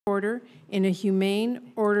border in a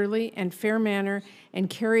humane, orderly, and fair manner and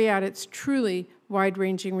carry out its truly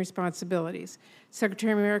wide-ranging responsibilities.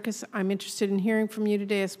 Secretary Mayorkas, I'm interested in hearing from you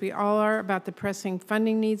today, as we all are, about the pressing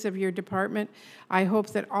funding needs of your department. I hope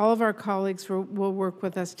that all of our colleagues will work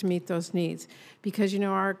with us to meet those needs, because, you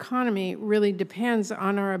know, our economy really depends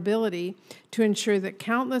on our ability to ensure that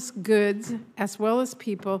countless goods, as well as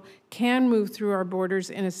people, can move through our borders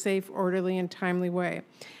in a safe, orderly, and timely way.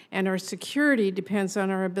 And our security depends on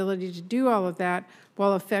our ability to do all of that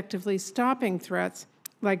while effectively stopping threats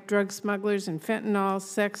like drug smugglers and fentanyl,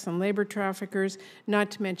 sex and labor traffickers,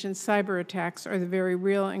 not to mention cyber attacks, are the very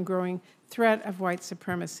real and growing threat of white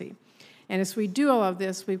supremacy. And as we do all of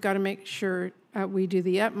this, we've got to make sure we do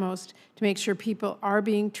the utmost to make sure people are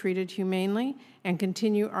being treated humanely and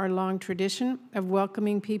continue our long tradition of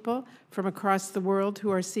welcoming people from across the world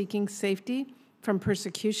who are seeking safety from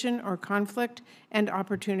persecution or conflict and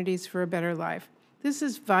opportunities for a better life. This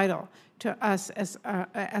is vital to us as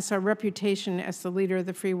our reputation as the leader of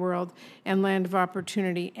the free world and land of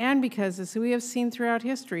opportunity, and because, as we have seen throughout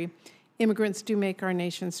history, immigrants do make our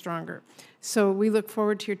nation stronger. So we look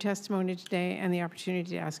forward to your testimony today and the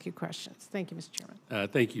opportunity to ask you questions. Thank you, Mr. Chairman.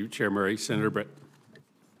 Thank you, Chair Murray. Senator Brett.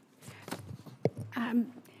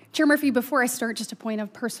 Chair Murphy, before I start, just a point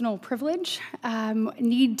of personal privilege.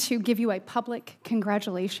 Need to give you a public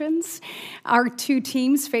congratulations. Our two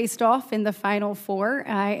teams faced off in the Final Four.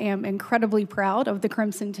 I am incredibly proud of the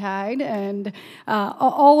Crimson Tide and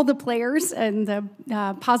all the players and the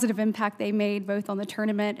positive impact they made both on the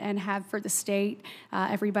tournament and have for the state.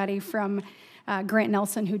 Everybody from Grant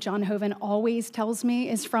Nelson, who John Hoven always tells me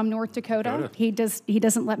is from North Dakota. He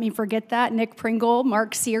doesn't let me forget that. Nick Pringle,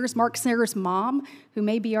 Mark Sears' mom, who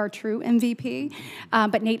may be our true MVP.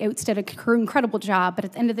 But Nate Oates did an incredible job. But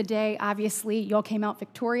at the end of the day, obviously, y'all came out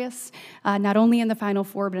victorious, not only in the Final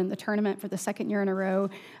Four, but in the tournament for the second year in a row.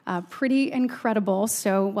 Pretty incredible.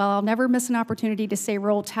 So while I'll never miss an opportunity to say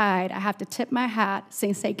Roll Tide, I have to tip my hat,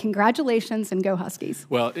 say congratulations and go Huskies.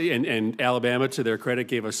 Well, and Alabama, to their credit,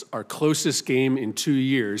 gave us our closest game in 2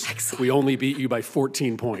 years. Excellent. We only beat you by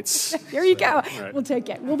 14 points. There you go. Right. We'll take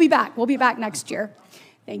it. We'll be back. We'll be back next year.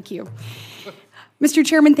 Thank you. Mr.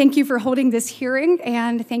 Chairman, thank you for holding this hearing,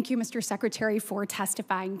 and thank you, Mr. Secretary, for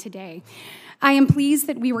testifying today. I am pleased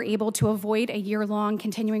that we were able to avoid a year-long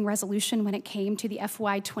continuing resolution when it came to the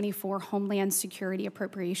FY24 Homeland Security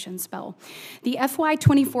Appropriations Bill. The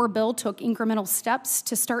FY24 bill took incremental steps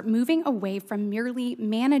to start moving away from merely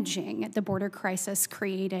managing the border crisis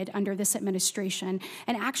created under this administration,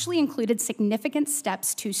 and actually included significant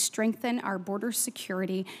steps to strengthen our border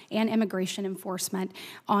security and immigration enforcement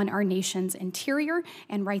on our nation's interior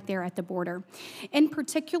and right there at the border. In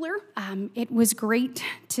particular, it was great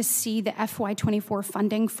to see the FY24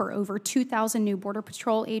 funding for over 2,000 new Border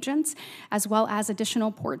Patrol agents, as well as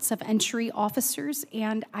additional ports of entry officers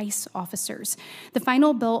and ICE officers. The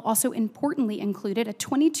final bill also importantly included a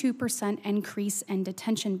 22% increase in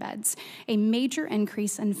detention beds. A major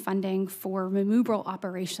increase in funding for removal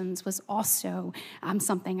operations was also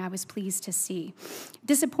something I was pleased to see.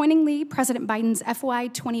 Disappointingly, President Biden's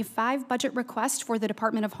FY25 budget request for the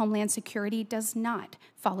Department of Homeland Security does not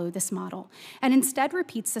follow this model, and instead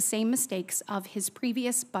repeats the same mistakes of his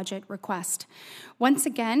previous budget request. Once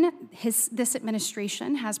again, this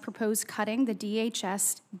administration has proposed cutting the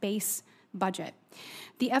DHS base budget.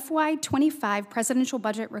 The FY25 presidential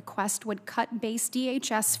budget request would cut base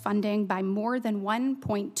DHS funding by more than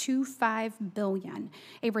 $1.25 billion,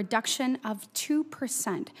 a reduction of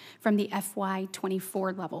 2% from the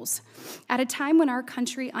FY24 levels. At a time when our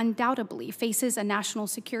country undoubtedly faces a national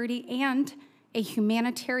security and a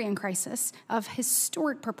humanitarian crisis of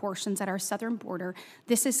historic proportions at our southern border,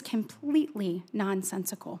 this is completely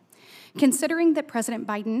nonsensical. Considering that President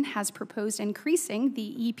Biden has proposed increasing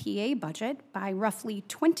the EPA budget by roughly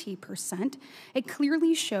 20%, it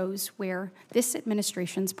clearly shows where this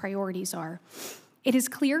administration's priorities are. It is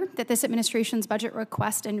clear that this administration's budget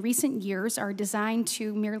requests in recent years are designed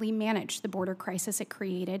to merely manage the border crisis it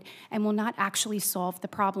created and will not actually solve the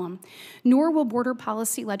problem. Nor will border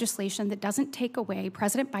policy legislation that doesn't take away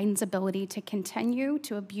President Biden's ability to continue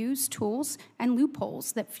to abuse tools and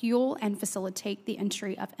loopholes that fuel and facilitate the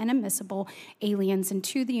entry of inadmissible aliens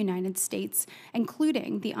into the United States,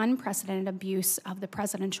 including the unprecedented abuse of the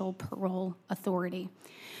presidential parole authority.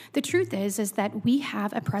 The truth is that we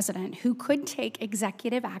have a president who could take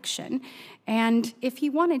executive action, and if he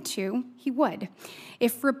wanted to, he would.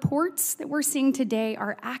 If reports that we're seeing today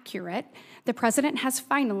are accurate, the president has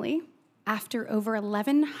finally, after over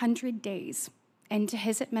 1,100 days, into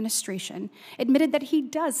his administration, admitted that he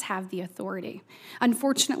does have the authority.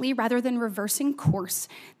 Unfortunately, rather than reversing course,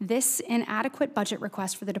 this inadequate budget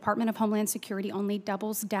request for the Department of Homeland Security only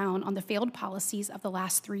doubles down on the failed policies of the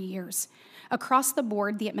last 3 years. Across the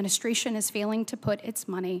board, the administration is failing to put its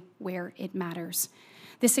money where it matters.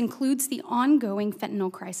 This includes the ongoing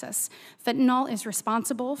fentanyl crisis. Fentanyl is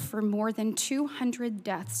responsible for more than 200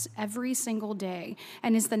 deaths every single day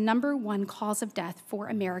and is the #1 cause of death for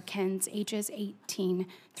Americans ages 18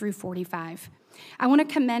 through 45. I want to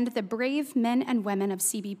commend the brave men and women of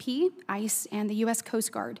CBP, ICE, and the U.S. Coast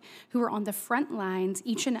Guard who are on the front lines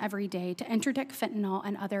each and every day to interdict fentanyl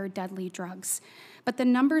and other deadly drugs. But the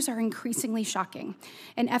numbers are increasingly shocking.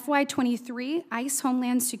 In FY23, ICE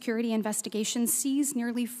Homeland Security investigations seized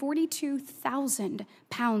nearly 42,000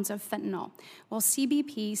 pounds of fentanyl, while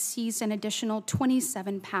CBP seized an additional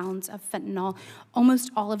 27 pounds of fentanyl,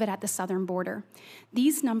 almost all of it at the southern border.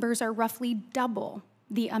 These numbers are roughly double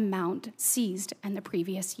the amount seized in the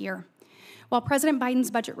previous year. While President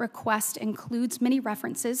Biden's budget request includes many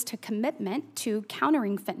references to commitment to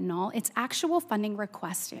countering fentanyl, its actual funding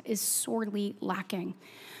request is sorely lacking.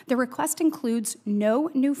 The request includes no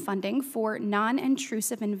new funding for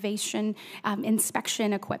non-intrusive inspection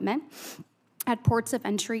equipment at ports of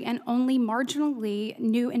entry and only marginally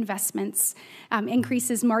new investments,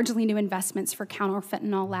 increases marginally new investments for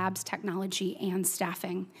counter-fentanyl labs, technology, and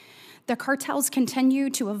staffing. The cartels continue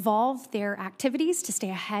to evolve their activities to stay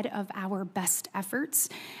ahead of our best efforts,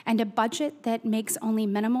 and a budget that makes only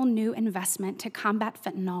minimal new investment to combat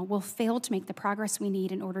fentanyl will fail to make the progress we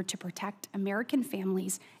need in order to protect American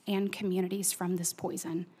families and communities from this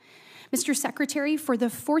poison. Mr. Secretary, for the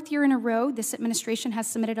 4th year in a row, this administration has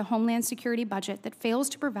submitted a Homeland Security budget that fails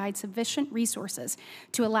to provide sufficient resources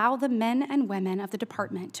to allow the men and women of the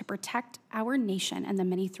department to protect our nation and the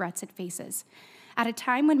many threats it faces. At a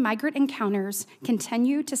time when migrant encounters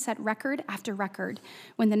continue to set record after record,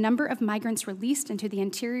 when the number of migrants released into the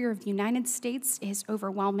interior of the United States is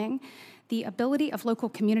overwhelming, the ability of local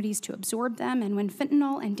communities to absorb them, and when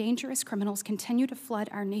fentanyl and dangerous criminals continue to flood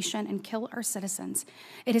our nation and kill our citizens,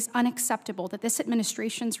 it is unacceptable that this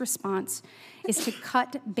administration's response is to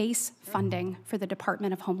cut base funding for the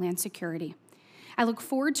Department of Homeland Security. I look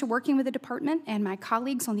forward to working with the department and my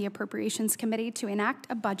colleagues on the Appropriations Committee to enact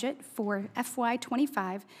a budget for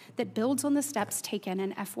FY25 that builds on the steps taken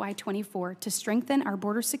in FY24 to strengthen our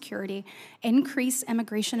border security, increase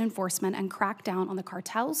immigration enforcement, and crack down on the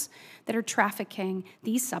cartels that are trafficking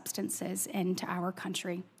these substances into our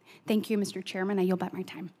country. Thank you, Mr. Chairman. I yield back my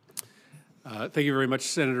time. Thank you very much,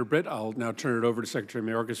 Senator Britt. I'll now turn it over to Secretary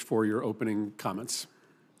Mayorkas for your opening comments.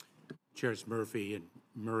 Chairs Murphy and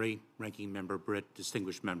Murray, Ranking Member Britt,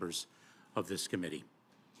 distinguished members of this committee.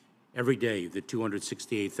 Every day, the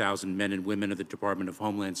 268,000 men and women of the Department of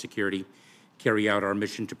Homeland Security carry out our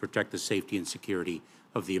mission to protect the safety and security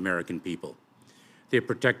of the American people. They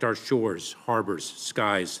protect our shores, harbors,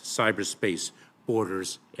 skies, cyberspace,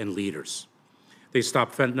 borders, and leaders. They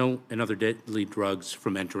stop fentanyl and other deadly drugs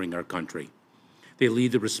from entering our country. They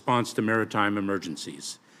lead the response to maritime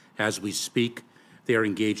emergencies. As we speak, they are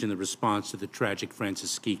engaged in the response to the tragic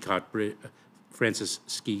Francis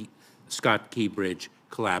Scott Key Bridge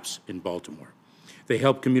collapse in Baltimore. They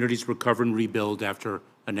help communities recover and rebuild after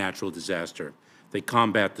a natural disaster. They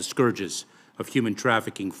combat the scourges of human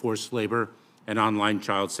trafficking, forced labor, and online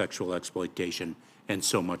child sexual exploitation, and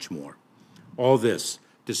so much more. All this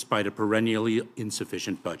despite a perennially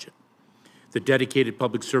insufficient budget. The dedicated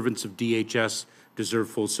public servants of DHS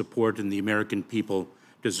deserve full support, and the American people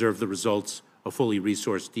deserve the results a fully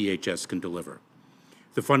resourced DHS can deliver.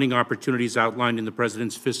 The funding opportunities outlined in the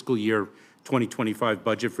President's fiscal year 2025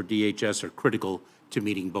 budget for DHS are critical to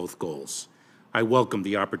meeting both goals. I welcome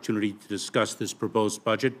the opportunity to discuss this proposed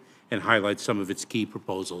budget and highlight some of its key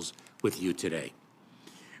proposals with you today.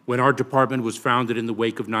 When our department was founded in the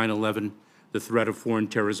wake of 9/11, the threat of foreign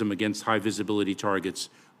terrorism against high-visibility targets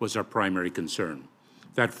was our primary concern.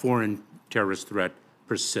 That foreign terrorist threat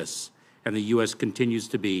persists, and the U.S. continues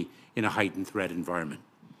to be in a heightened threat environment.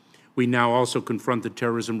 We now also confront the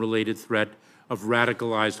terrorism-related threat of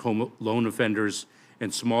radicalized home lone offenders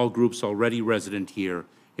and small groups already resident here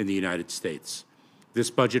in the United States. This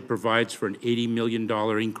budget provides for an $80 million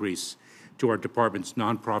increase to our department's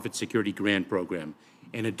nonprofit security grant program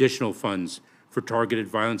and additional funds for targeted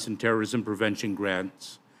violence and terrorism prevention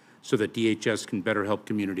grants so that DHS can better help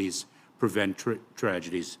communities prevent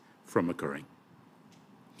tragedies from occurring.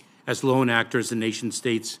 As lone actors, the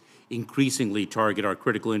nation-states increasingly target our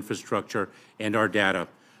critical infrastructure and our data.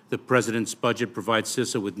 The President's budget provides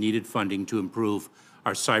CISA with needed funding to improve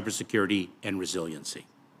our cybersecurity and resiliency.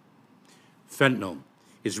 Fentanyl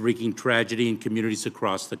is wreaking tragedy in communities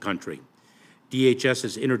across the country. DHS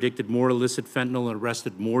has interdicted more illicit fentanyl and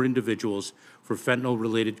arrested more individuals for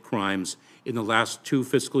fentanyl-related crimes in the last 2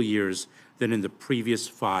 fiscal years than in the previous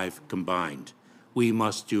 5 combined. We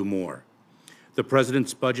must do more. The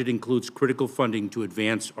President's budget includes critical funding to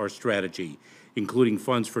advance our strategy, including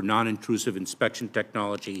funds for non-intrusive inspection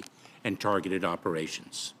technology and targeted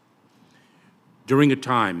operations. During a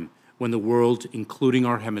time when the world, including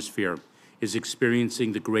our hemisphere, is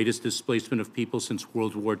experiencing the greatest displacement of people since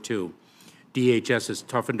World War II, DHS has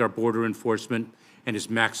toughened our border enforcement and is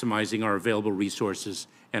maximizing our available resources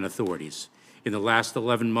and authorities. In the last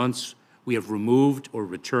 11 months, we have removed or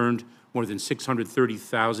returned more than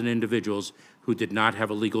 630,000 individuals who did not have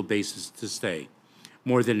a legal basis to stay,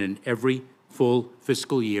 more than in every full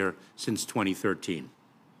fiscal year since 2013.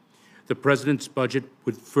 The President's budget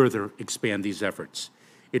would further expand these efforts.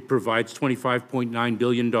 It provides $25.9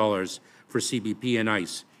 billion for CBP and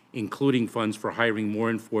ICE, including funds for hiring more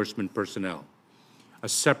enforcement personnel. A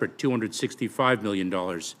separate $265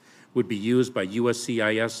 million would be used by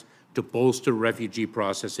USCIS to bolster refugee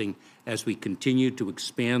processing as we continue to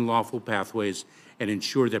expand lawful pathways and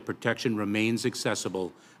ensure that protection remains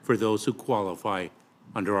accessible for those who qualify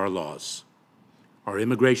under our laws. Our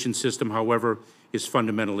immigration system, however, is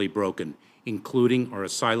fundamentally broken, including our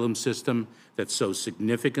asylum system that so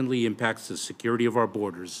significantly impacts the security of our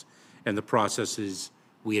borders and the processes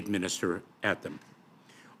we administer at them.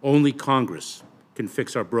 Only Congress can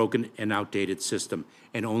fix our broken and outdated system,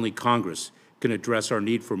 and only Congress can address our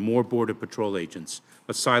need for more Border Patrol agents,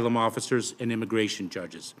 asylum officers, and immigration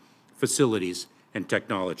judges, facilities, and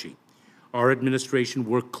technology. Our administration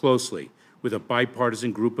worked closely with a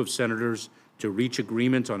bipartisan group of senators to reach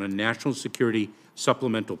agreement on a national security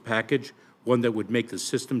supplemental package, one that would make the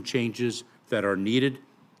system changes that are needed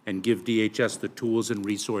and give DHS the tools and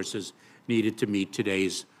resources needed to meet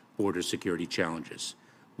today's border security challenges.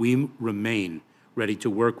 We remain ready to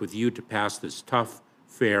work with you to pass this tough,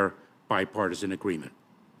 fair, bipartisan agreement.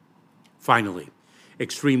 Finally,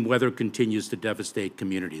 extreme weather continues to devastate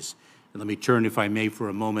communities. And let me turn, if I may, for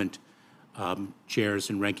a moment, chairs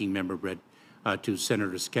and ranking member Brett, to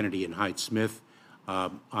Senators Kennedy and Hyde-Smith.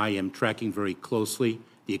 I am tracking very closely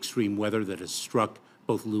the extreme weather that has struck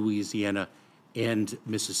both Louisiana and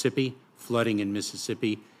Mississippi, flooding in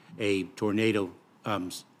Mississippi, a tornado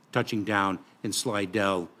touching down in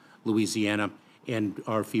Slidell, Louisiana, and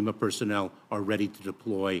our FEMA personnel are ready to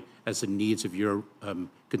deploy as the needs of your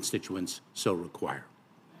constituents so require.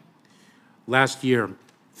 Last year,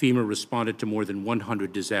 FEMA responded to more than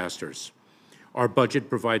 100 disasters. Our budget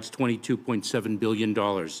provides $22.7 billion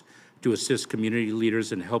to assist community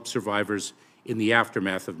leaders and help survivors in the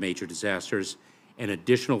aftermath of major disasters, and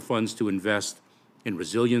additional funds to invest in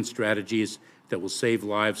resilience strategies that will save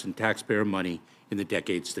lives and taxpayer money in the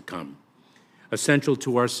decades to come. Essential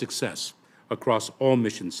to our success across all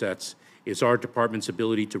mission sets is our department's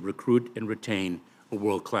ability to recruit and retain a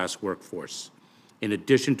world-class workforce. In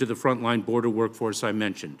addition to the frontline border workforce I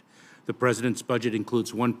mentioned, the President's budget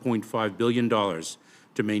includes $1.5 billion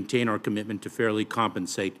to maintain our commitment to fairly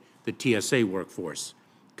compensate the TSA workforce,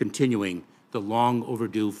 continuing the long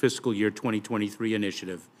overdue fiscal year 2023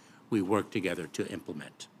 initiative we work together to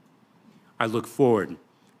implement. I look forward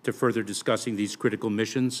to further discussing these critical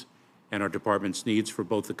missions and our department's needs for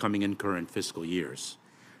both the coming and current fiscal years.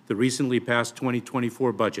 The recently passed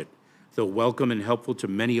 2024 budget, though welcome and helpful to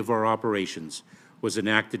many of our operations, was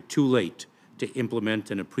enacted too late to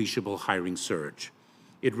implement an appreciable hiring surge.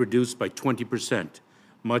 It reduced by 20%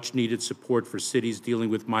 much-needed support for cities dealing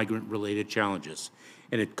with migrant-related challenges,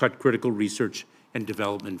 and it cut critical research and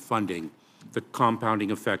development funding, the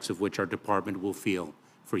compounding effects of which our department will feel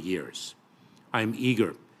for years. I am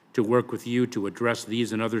eager to work with you to address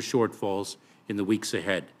these and other shortfalls in the weeks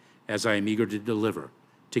ahead, as I am eager to deliver,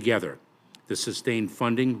 together, the sustained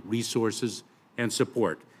funding, resources, and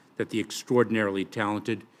support that the extraordinarily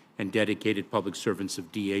talented and dedicated public servants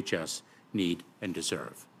of DHS need and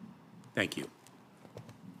deserve. Thank you.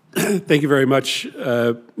 Thank you very much,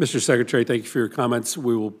 Mr. Secretary. Thank you for your comments.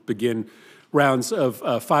 We will begin rounds of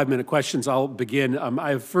 5-minute questions. I'll begin.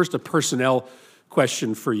 I have first a personnel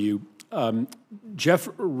question for you. Jeff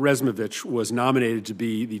Resmovich was nominated to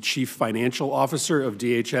be the Chief Financial Officer of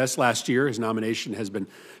DHS last year. His nomination has been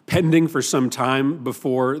pending for some time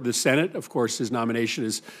before the Senate. Of course, his nomination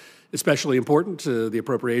is especially important to the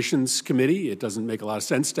Appropriations Committee. It doesn't make a lot of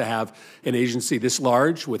sense to have an agency this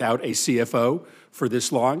large without a CFO for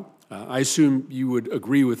this long. I assume you would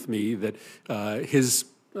agree with me that his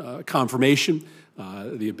confirmation,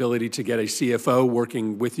 the ability to get a CFO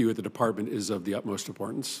working with you at the department is of the utmost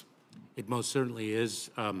importance. It most certainly is,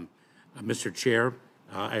 Mr. Chair.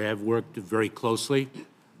 I have worked very closely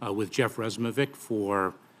with Jeff Resmovic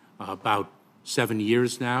for about 7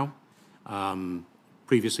 years now,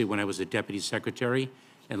 previously when I was a deputy secretary,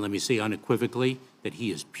 and let me say unequivocally that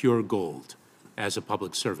he is pure gold as a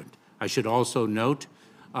public servant. I should also note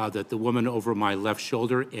that the woman over my left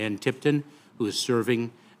shoulder, Ann Tipton, who is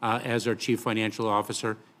serving as our chief financial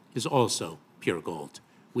officer, is also pure gold.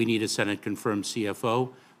 We need a Senate-confirmed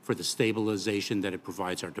CFO for the stabilization that it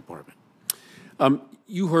provides our department.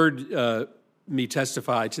 You heard me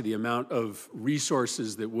testify to the amount of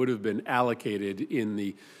resources that would have been allocated in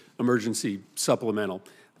the emergency supplemental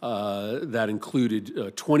that included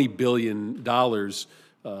 $20 billion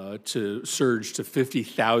to surge to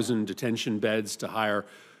 50,000 detention beds, to hire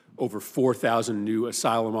over 4,000 new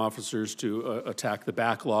asylum officers to attack the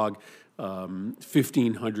backlog,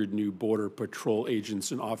 1,500 new Border Patrol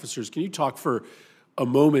agents and officers. Can you talk for a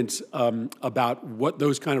moment about what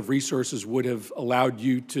those kind of resources would have allowed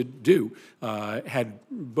you to do had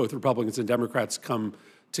both Republicans and Democrats come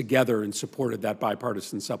together and supported that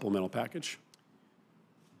bipartisan supplemental package?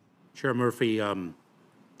 Chair Murphy,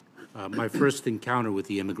 my first encounter with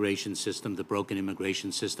the immigration system, the broken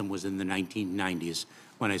immigration system, was in the 1990s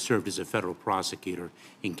when I served as a federal prosecutor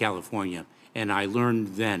in California. And I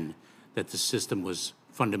learned then that the system was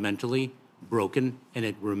fundamentally broken, and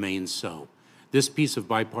it remains so. This piece of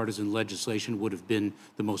bipartisan legislation would have been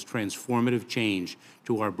the most transformative change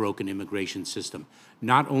to our broken immigration system,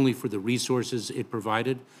 not only for the resources it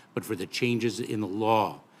provided, but for the changes in the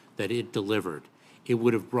law that it delivered. It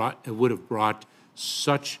would have brought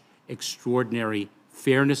such extraordinary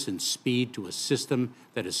fairness and speed to a system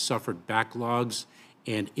that has suffered backlogs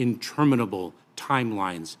and interminable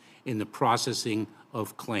timelines in the processing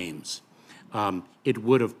of claims. It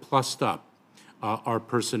would have plussed up our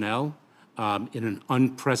personnel in an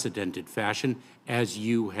unprecedented fashion, as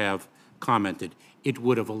you have commented. It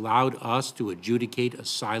would have allowed us to adjudicate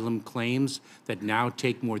asylum claims that now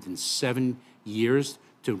take more than 7 years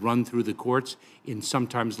to run through the courts in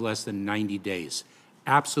sometimes less than 90 days.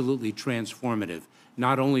 Absolutely transformative,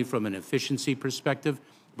 not only from an efficiency perspective,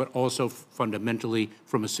 but also fundamentally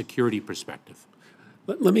from a security perspective.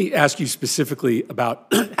 Let me ask you specifically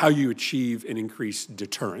about how you achieve and increase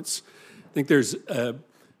deterrence. I think there's a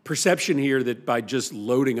perception here that by just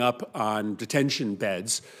loading up on detention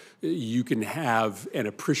beds, you can have an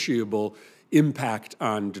appreciable impact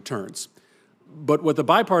on deterrence. But what the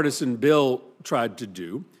bipartisan bill tried to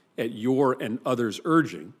do, at your and others'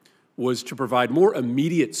 urging, was to provide more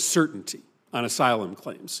immediate certainty on asylum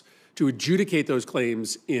claims, to adjudicate those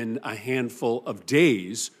claims in a handful of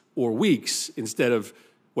days or weeks instead of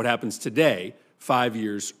what happens today, 5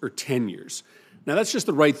 years or 10 years. Now, that's just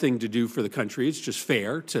the right thing to do for the country. It's just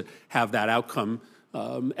fair to have that outcome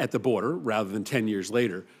at the border rather than 10 years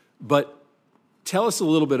later. But tell us a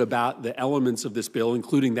little bit about the elements of this bill,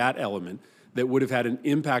 including that element, that would have had an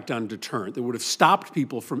impact on deterrent, that would have stopped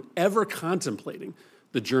people from ever contemplating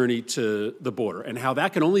the journey to the border, and how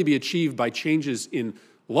that can only be achieved by changes in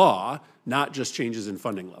law, not just changes in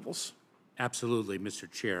funding levels. Absolutely,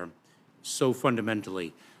 Mr. Chair. So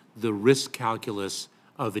fundamentally, the risk calculus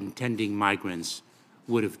of intending migrants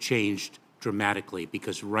would have changed dramatically,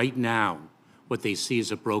 because right now what they see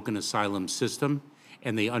is a broken asylum system,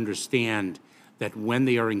 and they understand that when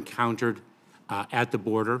they are encountered at the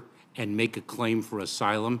border and make a claim for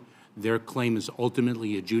asylum, their claim is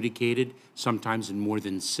ultimately adjudicated, sometimes in more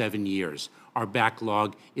than 7 years. Our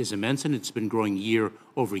backlog is immense, and it's been growing year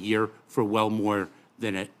over year for well more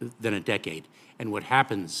than a decade. And what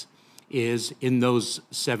happens is, in those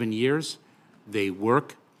 7 years, they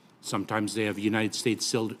work. Sometimes they have United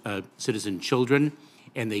States citizen children,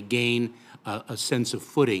 and they gain a sense of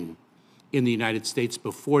footing in the United States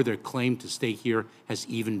before their claim to stay here has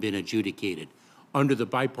even been adjudicated. Under the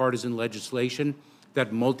bipartisan legislation,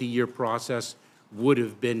 that multi-year process would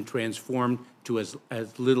have been transformed to as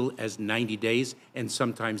little as 90 days and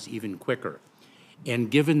sometimes even quicker. And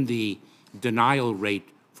given the denial rate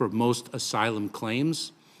for most asylum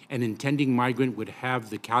claims, an intending migrant would have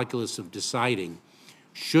the calculus of deciding,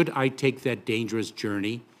 should I take that dangerous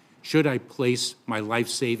journey? Should I place my life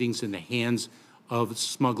savings in the hands of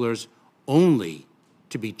smugglers only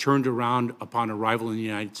to be turned around upon arrival in the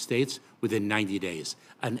United States within 90 days?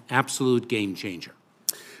 An absolute game changer.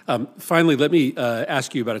 Finally, let me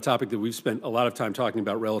ask you about a topic that we've spent a lot of time talking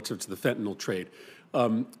about relative to the fentanyl trade.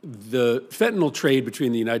 The fentanyl trade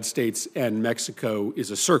between the United States and Mexico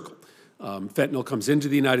is a circle. Fentanyl comes into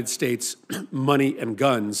the United States, money and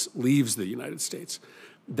guns leaves the United States.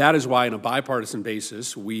 That is why, on a bipartisan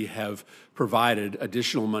basis, we have provided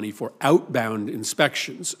additional money for outbound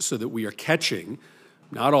inspections so that we are catching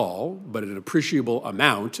not all, but an appreciable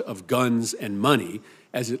amount of guns and money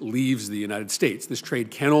as it leaves the United States. This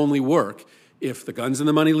trade can only work if the guns and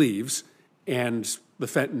the money leaves and the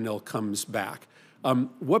fentanyl comes back.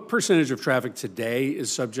 What percentage of traffic today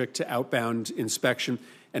is subject to outbound inspection,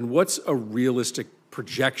 and what's a realistic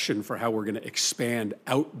projection for how we're going to expand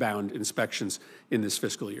outbound inspections in this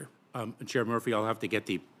fiscal year? Chair Murphy, I'll have to get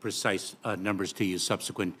the precise numbers to you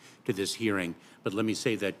subsequent to this hearing, but let me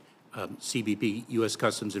say that CBP, U.S.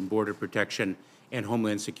 Customs and Border Protection, and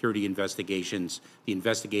Homeland Security Investigations, the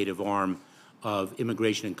investigative arm of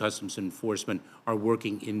Immigration and Customs Enforcement, are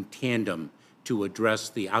working in tandem to address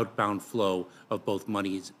the outbound flow of both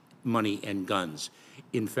money and guns.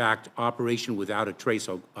 In fact, Operation Without a Trace,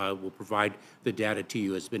 I will provide the data to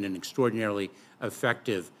you, has been an extraordinarily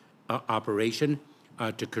effective operation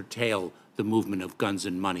to curtail the movement of guns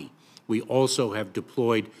and money. We also have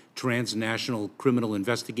deployed transnational criminal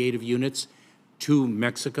investigative units to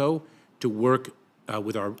Mexico to work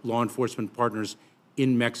with our law enforcement partners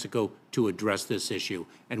in Mexico to address this issue.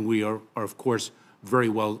 And we are of course, very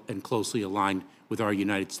well and closely aligned with our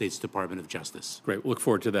United States Department of Justice. Great. We'll look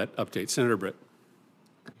forward to that update. Senator Britt.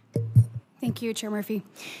 Thank you, Chair Murphy.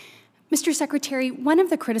 Mr. Secretary, one of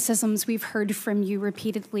the criticisms we've heard from you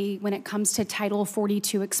repeatedly when it comes to Title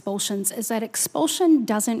 42 expulsions is that expulsion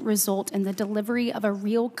doesn't result in the delivery of a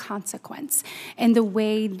real consequence in the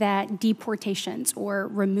way that deportations or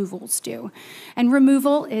removals do. And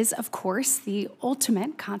removal is, of course, the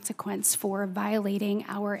ultimate consequence for violating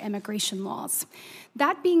our immigration laws.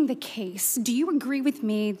 That being the case, do you agree with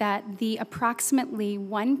me that the approximately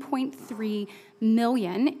 1.3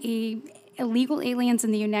 million illegal aliens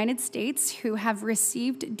in the United States who have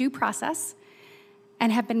received due process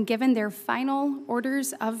and have been given their final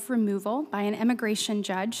orders of removal by an immigration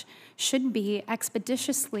judge should be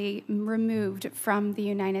expeditiously removed from the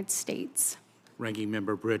United States? Ranking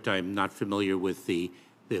Member Britt, I'm not familiar with the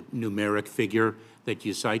numeric figure that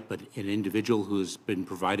you cite, but an individual who's been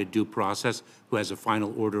provided due process, who has a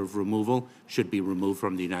final order of removal, should be removed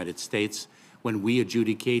from the United States. When we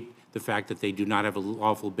adjudicate the fact that they do not have a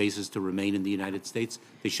lawful basis to remain in the United States,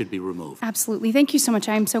 they should be removed. Absolutely. Thank you so much.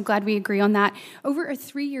 I am so glad we agree on that. Over a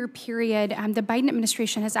 3-year period, the Biden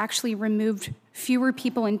administration has actually removed fewer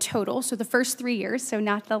people in total. So the first 3 years, so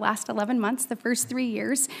not the last 11 months, the first 3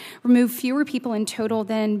 years, removed fewer people in total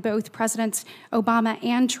than both Presidents Obama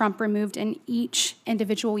and Trump removed in each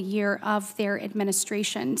individual year of their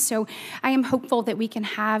administration. So I am hopeful that we can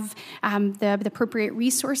have the appropriate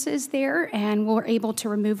resources there, and we're able to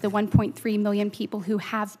remove the 1.3 million people who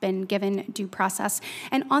have been given due process.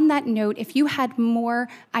 And on that note, if you had more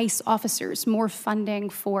ICE officers, more funding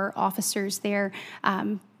for officers there,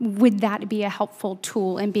 would that be a helpful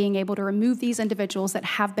tool in being able to remove these individuals that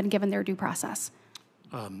have been given their due process?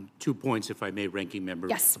 2 points, if I may, Ranking Member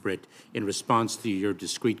Yes. Britt. In response to your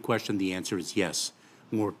discrete question, the answer is yes.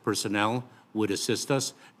 More personnel would assist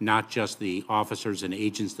us, not just the officers and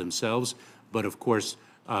agents themselves, but of course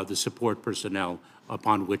the support personnel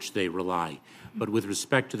upon which they rely. But with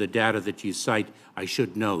respect to the data that you cite, I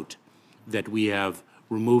should note that we have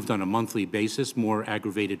removed on a monthly basis more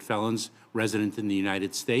aggravated felons resident in the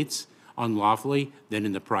United States unlawfully than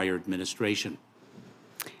in the prior administration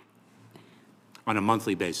on a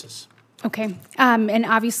monthly basis. Okay, and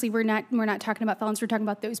obviously we're not talking about felons. We're talking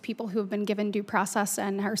about those people who have been given due process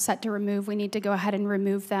and are set to remove. We need to go ahead and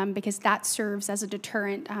remove them because that serves as a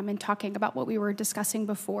deterrent in talking about what we were discussing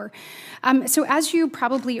before. So as you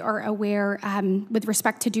probably are aware, with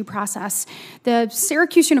respect to due process, the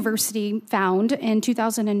Syracuse University found in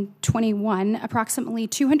 2021 approximately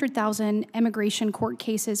 200,000 immigration court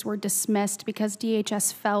cases were dismissed because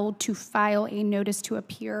DHS failed to file a notice to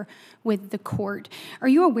appear with the court. Are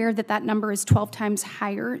you aware that that number is 12 times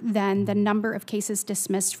higher than the number of cases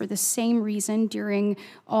dismissed for the same reason during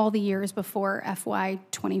all the years before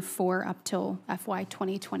FY24 up till FY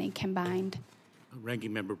 2020 combined?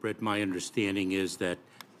 Ranking Member Britt, my understanding is that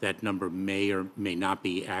that number may or may not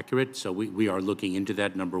be accurate, so we are looking into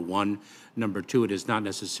that, number one. Number two, it is not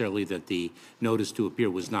necessarily that the notice to appear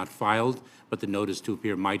was not filed, but the notice to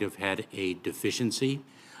appear might have had a deficiency.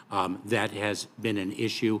 That has been an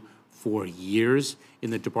issue for years in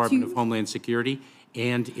the Department of Homeland Security,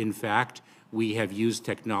 and in fact, we have used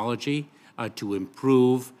technology to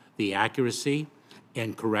improve the accuracy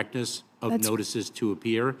and correctness of notices to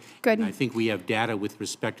appear. Good. And I think we have data with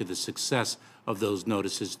respect to the success of those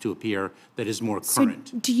notices to appear that is more current.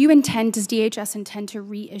 So does DHS intend to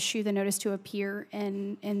reissue the notice to appear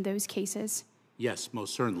in those cases? Yes,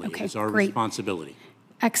 most certainly. Okay, it is our great. responsibility.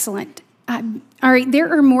 Excellent. All right,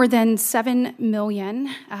 there are more than 7 million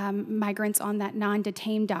migrants on that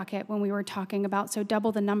non-detained docket when we were talking about, so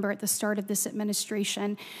double the number at the start of this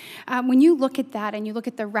administration. When you look at that and you look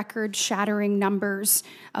at the record-shattering numbers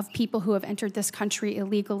of people who have entered this country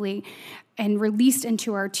illegally and released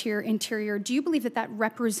into our interior, do you believe that that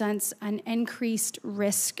represents an increased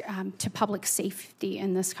risk to public safety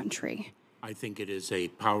in this country? I think it is a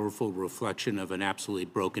powerful reflection of an absolutely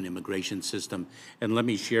broken immigration system. And let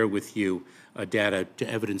me share with you data to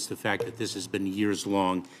evidence the fact that this has been years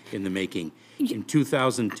long in the making. In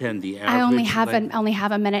 2010, the average... I only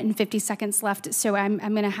have a minute and 50 seconds left, so I'm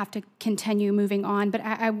going to have to continue moving on. But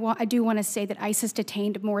I do want to say that ICE has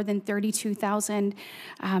detained more than 32,000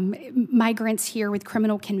 migrants here with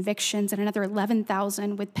criminal convictions and another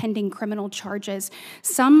 11,000 with pending criminal charges.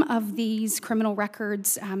 Some of these criminal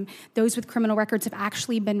records, those with criminal records have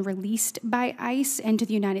actually been released by ICE into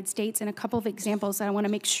the United States. And a couple of examples that I want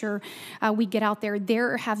to make sure we get out there.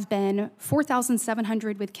 There have been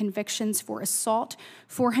 4,700 with convictions for assault,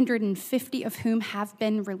 450 of whom have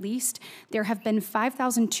been released. There have been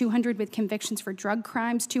 5,200 with convictions for drug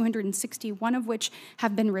crimes, 261 of which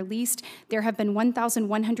have been released. There have been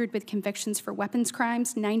 1,100 with convictions for weapons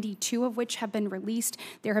crimes, 92 of which have been released.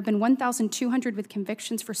 There have been 1,200 with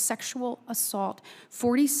convictions for sexual assault,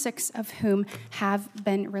 46 of whom have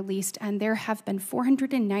been released. And there have been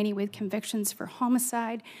 490 with convictions for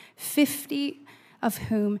homicide, 50 of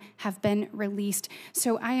whom have been released.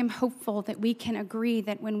 So I am hopeful that we can agree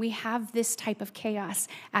that when we have this type of chaos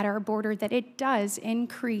at our border, that it does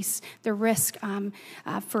increase the risk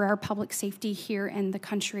for our public safety here in the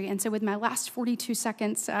country. And so with my last 42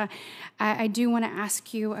 seconds, I do want to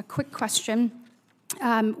ask you a quick question.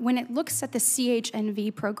 When it looks at the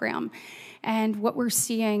CHNV program and what we're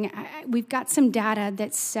seeing, we've got some data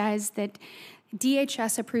that says that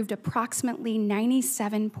DHS approved approximately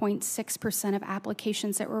 97.6% of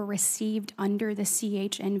applications that were received under the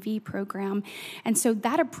CHNV program. And so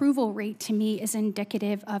that approval rate to me is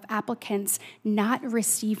indicative of applicants not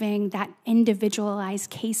receiving that individualized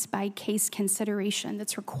case-by-case consideration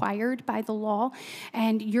that's required by the law.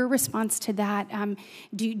 And your response to that,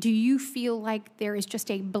 do you feel like there is just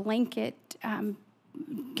a blanket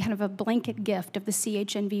kind of a blanket gift of the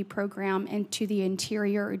CHNV program into the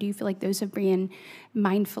interior, or do you feel like those have been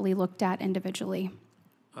mindfully looked at individually?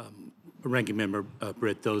 Ranking Member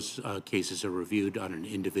Britt, those cases are reviewed on an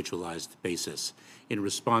individualized basis. In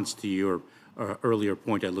response to your earlier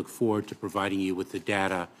point, I look forward to providing you with the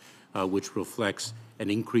data which reflects an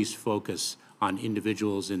increased focus on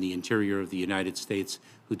individuals in the interior of the United States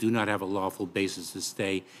who do not have a lawful basis to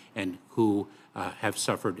stay and who have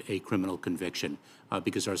suffered a criminal conviction,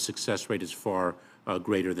 because our success rate is far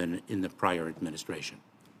greater than in the prior administration.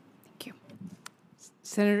 Thank you.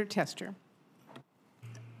 Senator Tester.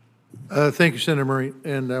 Thank you, Senator Murray,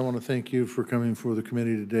 and I want to thank you for coming before the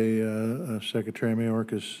committee today, Secretary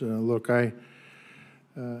Mayorkas. Look,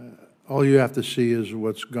 all you have to see is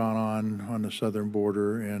what's gone on the southern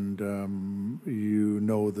border, and you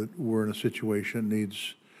know that we're in a situation that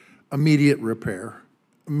needs immediate repair,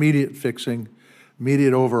 immediate fixing,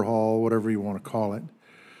 immediate overhaul, whatever you want to call it.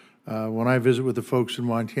 When I visit with the folks in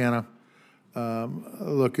Montana,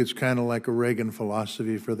 look, it's kind of like a Reagan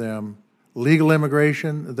philosophy for them. Legal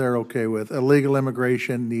immigration, they're okay with. Illegal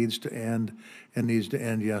immigration needs to end, and needs to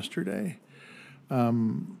end yesterday.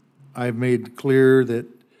 I've made clear that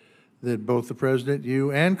both the President,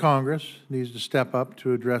 you, and Congress needs to step up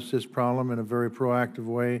to address this problem in a very proactive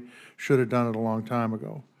way. Should have done it a long time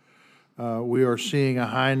ago. We are seeing a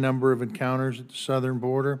high number of encounters at the southern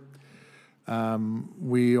border.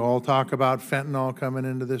 We all talk about fentanyl coming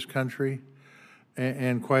into this country.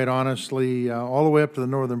 And quite honestly, all the way up to the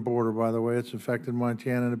northern border, by the way, it's affected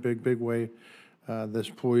Montana in a big, big way. This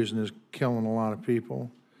poison is killing a lot of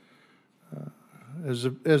people. As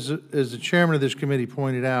the chairman of this committee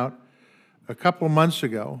pointed out, a couple of months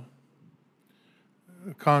ago,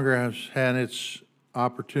 Congress had its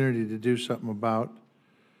opportunity to do something about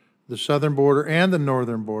the southern border and the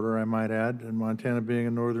northern border, I might add, and Montana being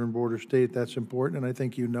a northern border state, that's important, and I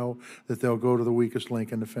think you know that they'll go to the weakest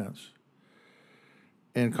link in the fence.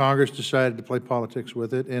 And Congress decided to play politics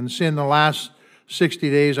with it. And in the last 60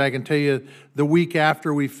 days, I can tell you, the week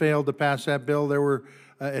after we failed to pass that bill, there were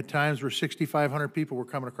at times where 6,500 people were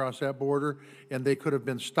coming across that border, and they could have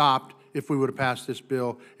been stopped if we would have passed this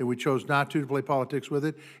bill, and we chose not to play politics with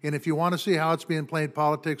it. And if you want to see how it's being played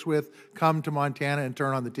politics with, come to Montana and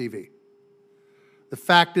turn on the TV. The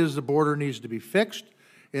fact is the border needs to be fixed,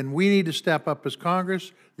 and we need to step up as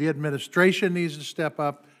Congress. The administration needs to step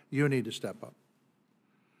up. You need to step up.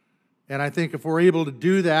 And I think if we're able to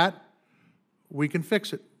do that, we can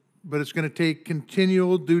fix it. but it's going to take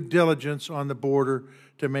continual due diligence on the border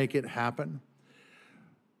to make it happen.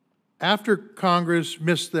 After Congress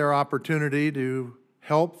missed their opportunity to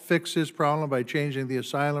help fix this problem by changing the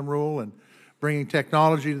asylum rule and bringing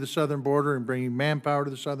technology to the southern border and bringing manpower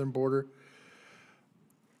to the southern border,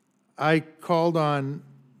 I called on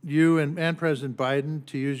you and President Biden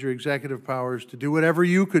to use your executive powers to do whatever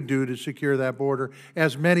you could do to secure that border,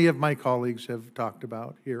 as many of my colleagues have talked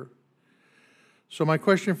about here. So my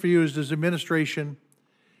question for you is, does the administration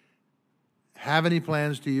have any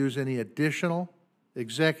plans to use any additional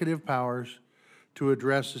executive powers to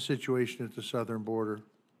address the situation at the southern border?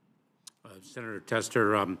 Senator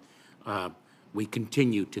Tester, we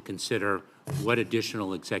continue to consider what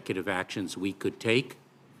additional executive actions we could take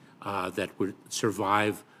that would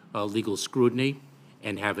survive legal scrutiny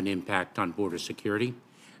and have an impact on border security.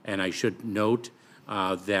 And I should note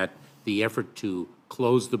that the effort to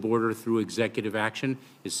close the border through executive action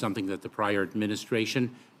is something that the prior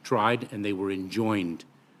administration tried, and they were enjoined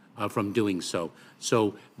from doing so.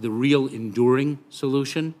 So the real enduring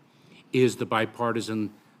solution is the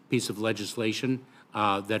bipartisan piece of legislation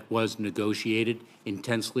that was negotiated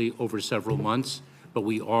intensely over several months, but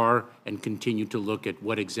we are and continue to look at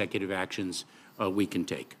what executive actions we can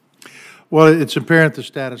take. Well, it's apparent the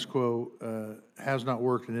status quo has not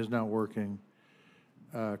worked and is not working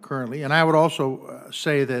currently. And I would also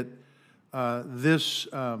say that this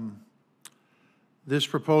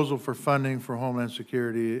proposal for funding for Homeland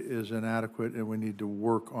Security is inadequate, and we need to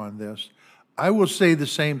work on this. I will say the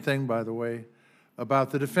same thing, by the way,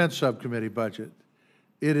 about the Defense Subcommittee budget.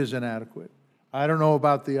 It is inadequate. I don't know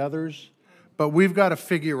about the others, but we've got to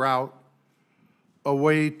figure out a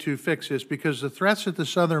way to fix this, because the threats at the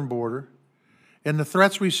southern border and the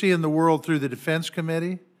threats we see in the world through the Defense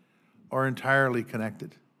Committee are entirely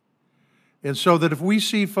connected. And so that if we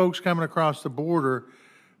see folks coming across the border,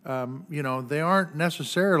 you know, they aren't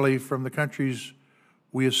necessarily from the countries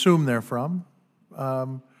we assume they're from.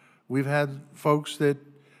 We've had folks that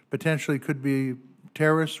potentially could be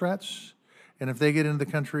terrorist threats, and if they get into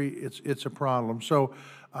the country, it's a problem. So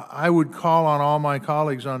I would call on all my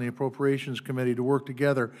colleagues on the Appropriations Committee to work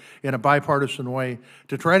together in a bipartisan way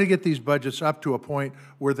to try to get these budgets up to a point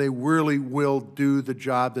where they really will do the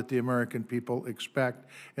job that the American people expect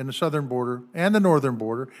in the southern border and the northern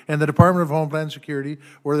border, and the Department of Homeland Security,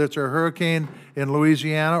 whether it's a hurricane in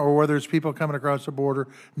Louisiana or whether it's people coming across the border,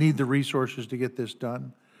 need the resources to get this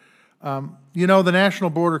done. You know, the National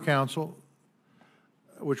Border Council,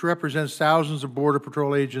 which represents thousands of Border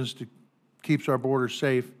Patrol agents to keeps our borders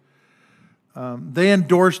safe, they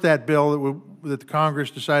endorsed that bill that the Congress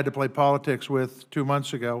decided to play politics with 2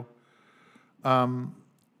 months ago.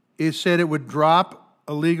 It said it would drop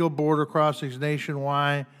illegal border crossings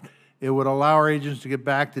nationwide. It would allow our agents to get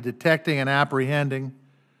back to detecting and apprehending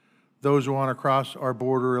those who want to cross our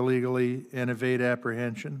border illegally and evade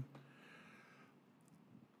apprehension.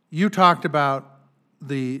 You talked about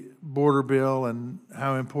the border bill and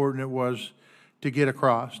how important it was to get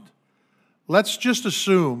across. Let's just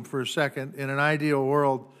assume for a second, in an ideal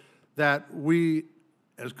world, that we,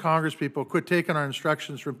 as Congresspeople, quit taking our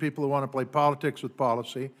instructions from people who want to play politics with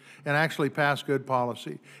policy and actually pass good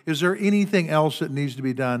policy. Is there anything else that needs to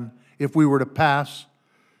be done if we were to pass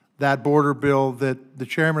that border bill that the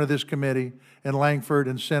chairman of this committee and Langford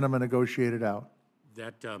and Sinema negotiated out?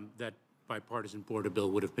 That bipartisan border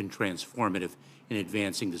bill would have been transformative in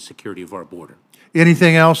advancing the security of our border.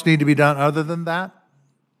 Anything else need to be done other than that?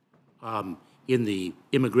 In the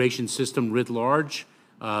immigration system writ large,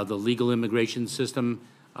 the legal immigration system,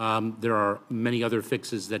 there are many other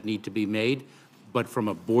fixes that need to be made. But from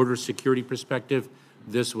a border security perspective,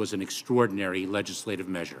 this was an extraordinary legislative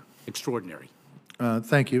measure. Extraordinary.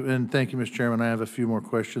 Thank you. And thank you, Mr. Chairman. I have a few more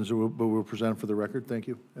questions, but we'll present for the record. Thank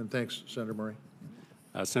you. And thanks, Senator Murray.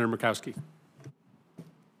 Senator Murkowski.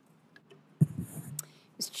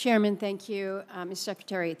 Mr. Chairman, thank you. Mr.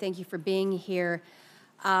 Secretary, thank you for being here.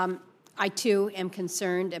 I, too, am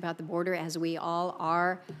concerned about the border, as we all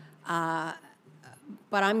are.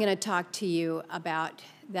 But I'm going to talk to you about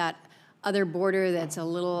that other border that's a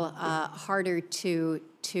little harder to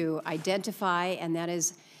identify, and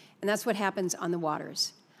that's what happens on the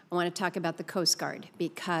waters. I want to talk about the Coast Guard,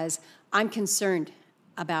 because I'm concerned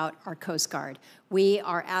about our Coast Guard. We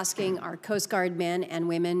are asking our Coast Guard men and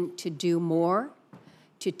women to do more,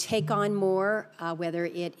 to take on more, whether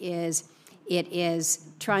it is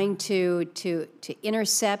trying to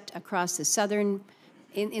intercept across the southern,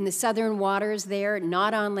 in the southern waters there,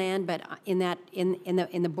 not on land, but in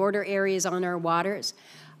the border areas on our waters.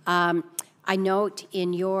 I note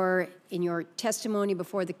in your testimony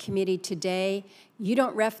before the committee today, you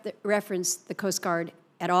don't reference the Coast Guard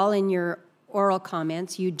at all in your oral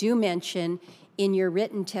comments. You do mention in your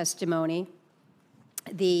written testimony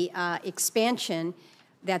the expansion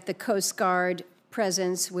that the Coast Guard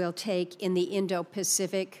presence will take in the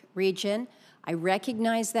Indo-Pacific region. I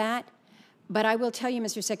recognize that, but I will tell you,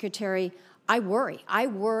 Mr. Secretary, I worry. I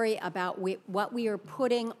worry about what we are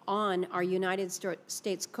putting on our United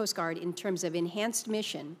States Coast Guard in terms of enhanced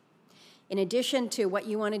mission. In addition to what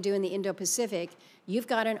you want to do in the Indo-Pacific, you've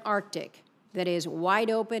got an Arctic that is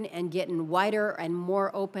wide open and getting wider and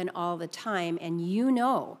more open all the time, and you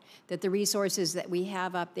know that the resources that we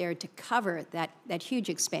have up there to cover that huge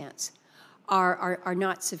expanse are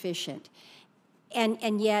not sufficient.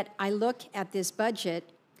 And yet I look at this budget,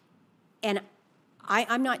 and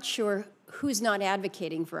I'm not sure who's not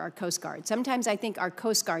advocating for our Coast Guard. Sometimes I think our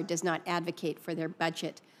Coast Guard does not advocate for their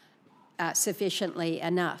budget sufficiently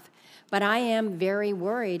enough. But I am very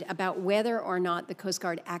worried about whether or not the Coast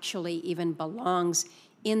Guard actually even belongs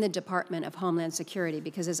in the Department of Homeland Security.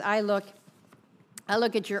 Because as I look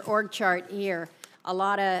at your org chart here, a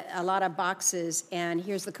lot of boxes, and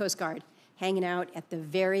here's the Coast Guard hanging out at the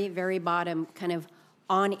very, very bottom, kind of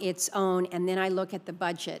on its own. And then I look at the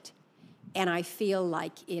budget, and I feel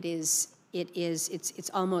like it's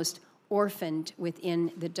almost orphaned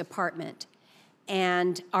within the department.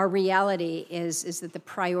 And our reality is that the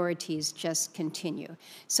priorities just continue.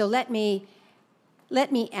 So let me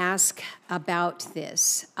ask about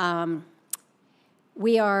this.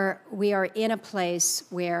 We are in a place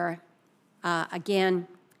where, again,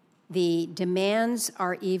 the demands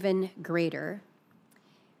are even greater.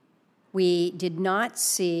 We did not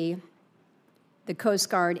see the Coast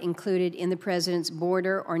Guard included in the President's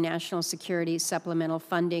border or national security supplemental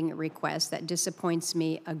funding request. That disappoints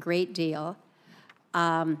me a great deal.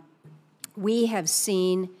 We have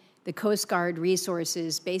seen the Coast Guard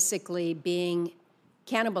resources basically being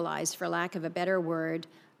cannibalized, for lack of a better word,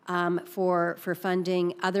 for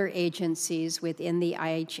funding other agencies within the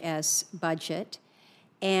DHS budget.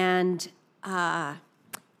 And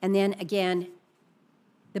then again,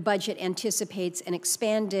 the budget anticipates an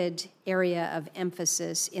expanded area of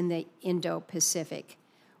emphasis in the Indo-Pacific.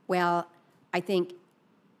 Well, I think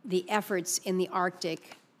the efforts in the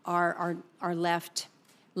Arctic are left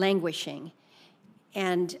languishing.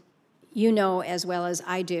 And you know as well as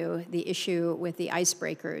I do the issue with the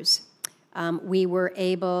icebreakers. We were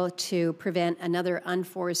able to prevent another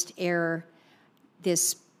unforced error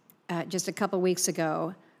just a couple weeks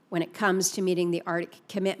ago when it comes to meeting the Arctic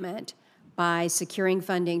commitment by securing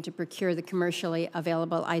funding to procure the commercially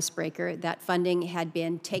available icebreaker. That funding had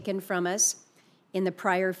been taken from us in the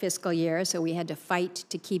prior fiscal year, so we had to fight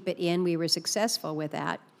to keep it in. We were successful with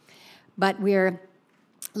that. But we're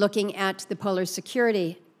looking at the Polar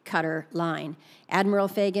Security Cutter line. Admiral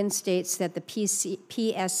Fagan states that the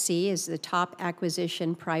PSC is the top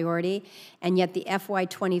acquisition priority, and yet the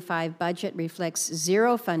FY25 budget reflects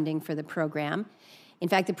zero funding for the program. In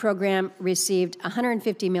fact, the program received a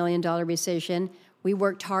 $150 million rescission. We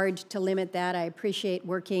worked hard to limit that. I appreciate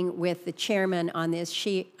working with the chairman on this.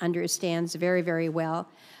 She understands very, very well.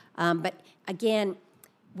 But again,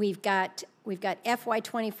 we've got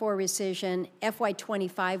FY24 rescission.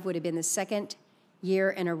 FY25 would have been the second year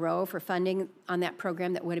in a row for funding on that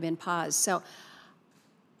program that would have been paused. So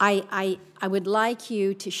I would like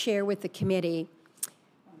you to share with the committee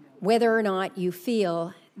whether or not you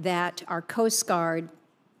feel that our Coast Guard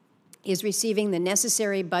is receiving the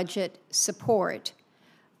necessary budget support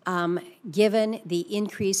given the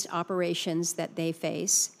increased operations that they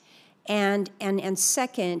face. And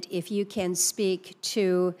second, if you can speak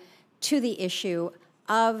to the issue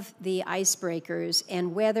of the icebreakers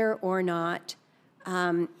and whether or not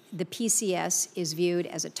the PCS is viewed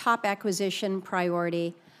as a top acquisition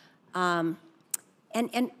priority, and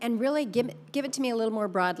really give it to me a little more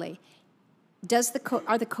broadly.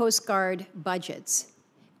 Are the Coast Guard budgets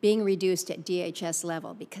being reduced at DHS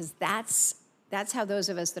level? Because that's how those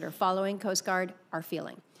of us that are following Coast Guard are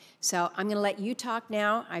feeling. So I'm going to let you talk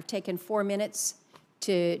now. I've taken 4 minutes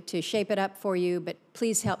to shape it up for you, but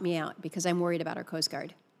please help me out because I'm worried about our Coast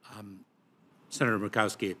Guard. Senator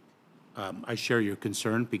Murkowski, I share your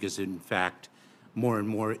concern because, in fact, more and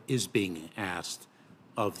more is being asked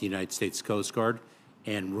of the United States Coast Guard,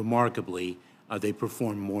 and remarkably, they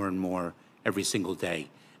perform more and more every single day.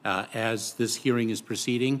 As this hearing is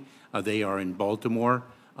proceeding, they are in Baltimore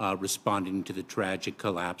responding to the tragic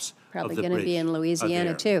collapse Probably of the bridge. Probably going to be in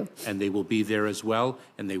Louisiana, too. And they will be there as well,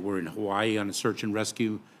 and they were in Hawaii on a search and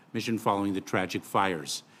rescue mission following the tragic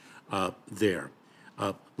fires there.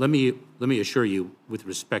 Let me assure you, with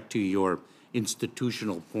respect to your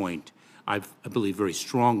institutional point, I believe very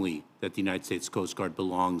strongly that the United States Coast Guard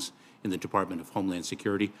belongs in the Department of Homeland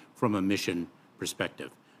Security from a mission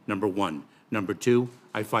perspective, number one. Number two,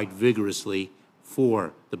 I fight vigorously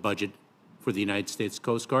for the budget for the United States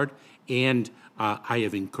Coast Guard, and I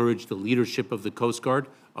have encouraged the leadership of the Coast Guard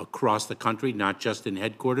across the country, not just in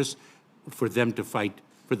headquarters, for them to fight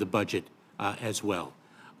for the budget as well.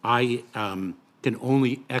 I can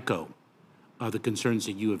only echo the concerns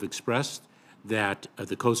that you have expressed, that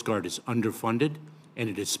the Coast Guard is underfunded, and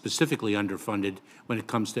it is specifically underfunded when it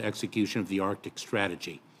comes to execution of the Arctic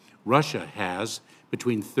strategy. Russia has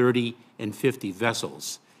between 30 and 50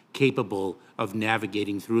 vessels capable of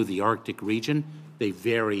navigating through the Arctic region. They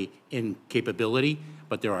vary in capability,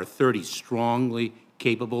 but there are 30 strongly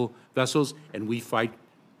capable vessels, and we fight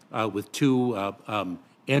with two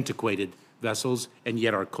antiquated vessels, and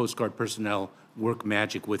yet our Coast Guard personnel work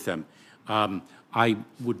magic with them. I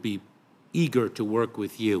would be eager to work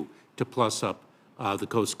with you to plus up the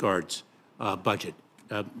Coast Guard's budget.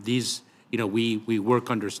 We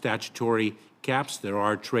work under statutory caps. There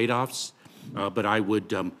are trade-offs, but I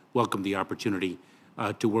would welcome the opportunity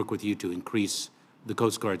to work with you to increase the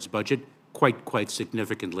Coast Guard's budget quite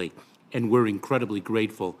significantly. And we're incredibly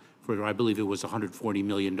grateful for, I believe it was $140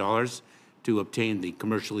 million to obtain the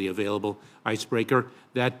commercially available icebreaker.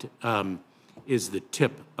 That is the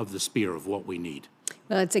tip of the spear of what we need.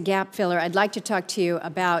 Well, it's a gap filler. I'd like to talk to you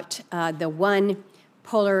about the one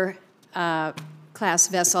polar class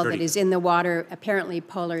vessel that is in the water. Apparently,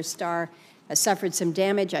 Polar Star has suffered some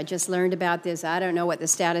damage. I just learned about this. I don't know what the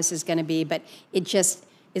status is going to be, but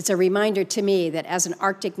it's a reminder to me that as an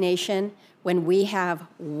Arctic nation, when we have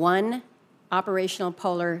one operational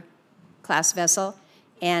polar class vessel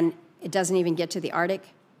and it doesn't even get to the Arctic,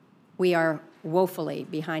 we are woefully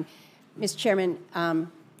behind. Mr. Chairman, I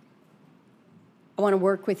want to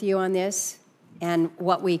work with you on this and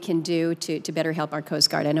what we can do to better help our Coast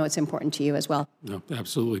Guard. I know it's important to you as well. No,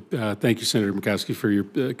 absolutely. Thank you, Senator Murkowski, for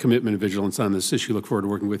your commitment and vigilance on this issue. Look forward to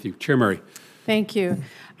working with you. Chair Murray. Thank you.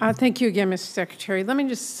 Thank you again, Mr. Secretary. Let me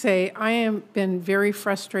just say I have been very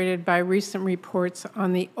frustrated by recent reports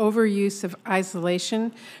on the overuse of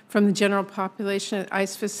isolation from the general population at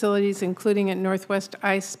ICE facilities, including at Northwest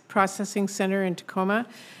ICE Processing Center in Tacoma.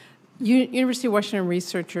 University of Washington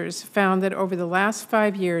researchers found that over the last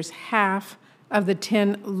 5 years, half of the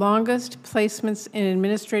 10 longest placements in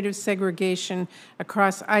administrative segregation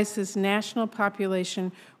across ICE's national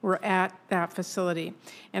population were at that facility.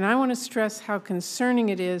 And I want to stress how concerning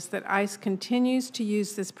it is that ICE continues to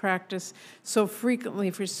use this practice so frequently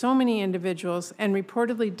for so many individuals and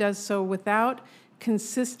reportedly does so without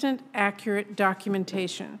consistent, accurate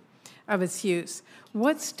documentation of its use.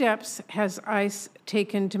 What steps has ICE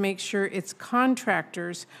taken to make sure its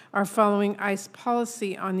contractors are following ICE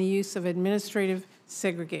policy on the use of administrative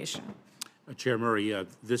segregation? Chair Murray,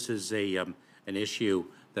 this is an issue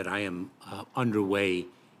that I am underway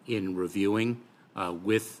in reviewing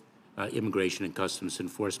with Immigration and Customs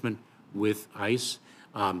Enforcement, with ICE.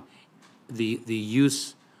 The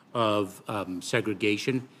use of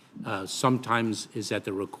segregation sometimes is at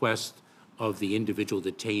the request of the individual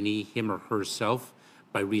detainee, him or herself,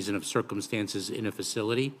 by reason of circumstances in a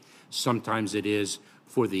facility. Sometimes it is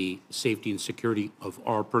for the safety and security of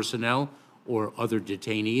our personnel or other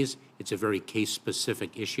detainees. It's a very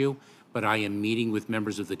case-specific issue, but I am meeting with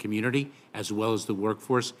members of the community as well as the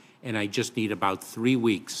workforce, and I just need about 3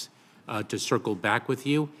 weeks to circle back with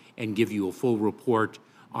you and give you a full report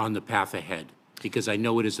on the path ahead, because I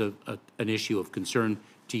know it is an issue of concern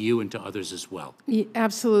to you and to others as well. Yeah,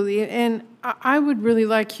 absolutely. And I would really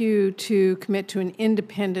like you to commit to an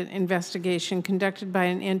independent investigation conducted by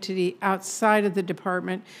an entity outside of the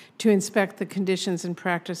department to inspect the conditions and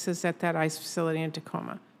practices at that ICE facility in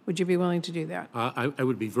Tacoma. Would you be willing to do that? I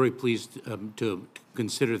would be very pleased to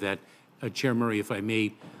consider that. Chair Murray, if I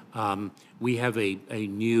may, we have a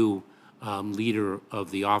new leader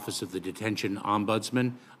of the Office of the Detention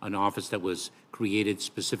Ombudsman, an office that was created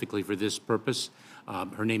specifically for this purpose.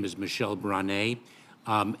 Her name is Michelle Branet,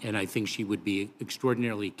 and I think she would be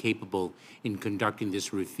extraordinarily capable in conducting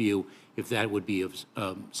this review if that would be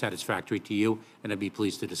satisfactory to you, and I'd be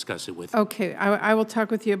pleased to discuss it with you. Okay, I will talk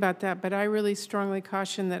with you about that, but I really strongly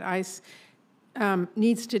caution that ICE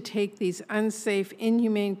needs to take these unsafe,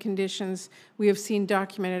 inhumane conditions we have seen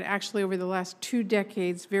documented actually over the last 2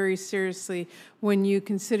 decades very seriously when you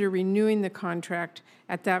consider renewing the contract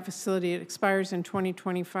at that facility. It expires in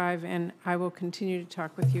 2025, and I will continue to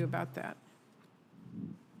talk with you about that.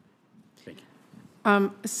 Thank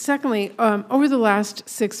you. Secondly, over the last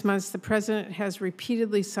 6 months, the President has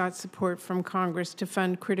repeatedly sought support from Congress to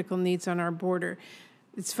fund critical needs on our border.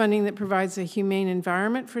 It's funding that provides a humane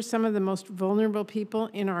environment for some of the most vulnerable people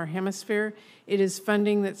in our hemisphere. It is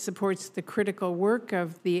funding that supports the critical work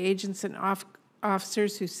of the agents and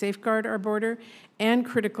officers who safeguard our border, and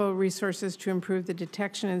critical resources to improve the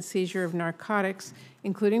detection and seizure of narcotics,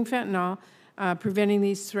 including fentanyl, preventing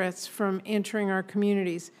these threats from entering our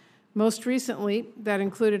communities. Most recently, that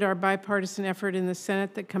included our bipartisan effort in the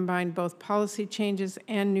Senate that combined both policy changes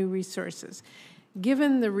and new resources.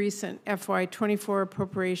 Given the recent FY24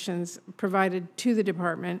 appropriations provided to the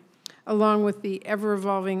department, along with the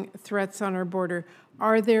ever-evolving threats on our border,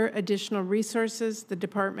 are there additional resources the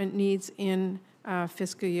department needs in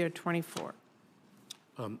fiscal year 24?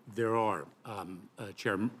 There are.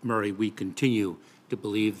 Chair Murray, we continue to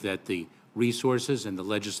believe that the resources and the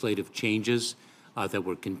legislative changes that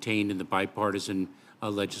were contained in the bipartisan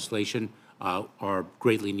legislation are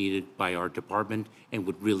greatly needed by our department and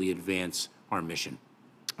would really advance our mission.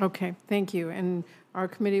 Okay, thank you. And our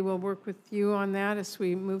committee will work with you on that as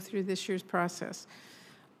we move through this year's process.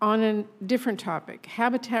 On a different topic,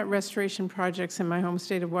 habitat restoration projects in my home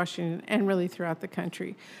state of Washington and really throughout the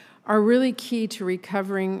country are really key to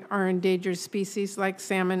recovering our endangered species like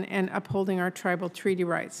salmon and upholding our tribal treaty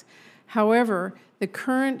rights. However, the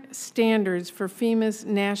current standards for FEMA's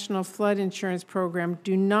National Flood Insurance Program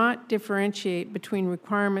do not differentiate between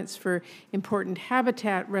requirements for important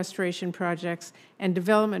habitat restoration projects and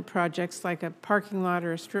development projects like a parking lot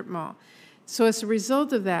or a strip mall. So as a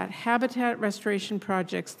result of that, habitat restoration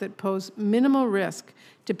projects that pose minimal risk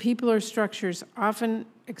to people or structures often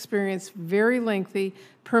experience very lengthy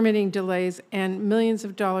permitting delays and millions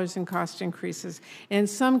of dollars in cost increases. And in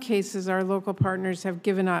some cases, our local partners have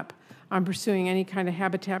given up on pursuing any kind of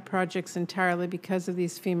habitat projects entirely because of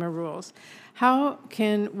these FEMA rules. How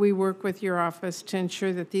can we work with your office to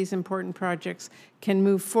ensure that these important projects can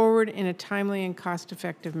move forward in a timely and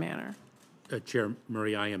cost-effective manner? Chair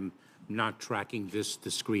Murray, I am not tracking this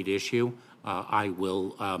discrete issue. I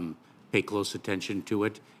will pay close attention to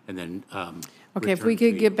it and then okay, if we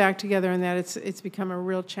could get back together on that, it's become a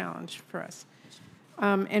real challenge for us.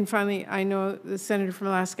 And finally, I know the senator from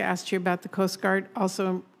Alaska asked you about the Coast Guard,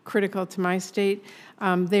 also critical to my state.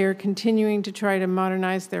 They are continuing to try to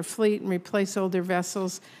modernize their fleet and replace older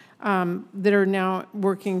vessels that are now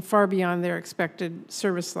working far beyond their expected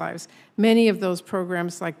service lives. Many of those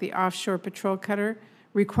programs, like the offshore patrol cutter,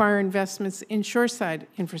 require investments in shoreside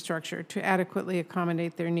infrastructure to adequately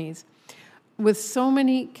accommodate their needs. With so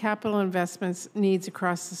many capital investments needs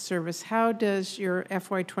across the service, how does your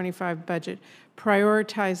FY25 budget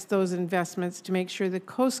prioritize those investments to make sure the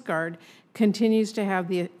Coast Guard continues to have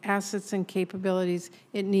the assets and capabilities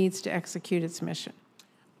it needs to execute its mission?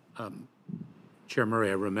 Chair Murray,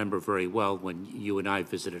 I remember very well when you and I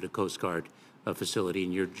visited a Coast Guard facility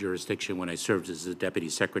in your jurisdiction when I served as the Deputy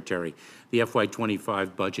Secretary. The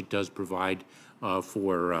FY25 budget does provide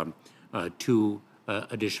for 2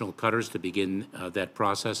 additional cutters to begin that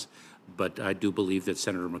process, but I do believe that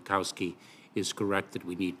Senator Murkowski is correct that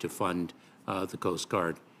we need to fund the Coast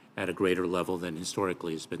Guard at a greater level than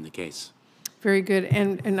historically has been the case. Very good.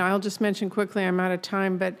 And I'll just mention quickly, I'm out of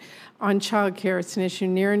time, but on child care, it's an issue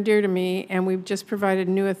near and dear to me, and we've just provided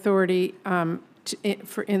new authority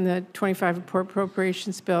in the 25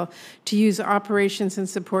 appropriations bill to use operations and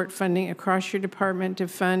support funding across your department to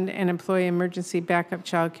fund an employee emergency backup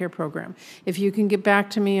child care program. If you can get back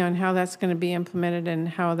to me on how that's going to be implemented and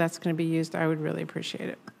how that's going to be used, I would really appreciate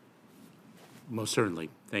it. Most certainly.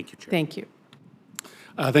 Thank you, Chair. Thank you.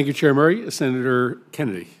 Thank you, Chair Murray. Senator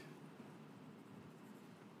Kennedy.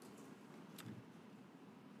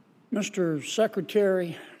 Mr.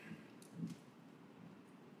 Secretary,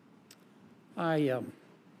 I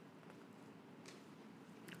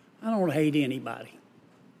don't hate anybody.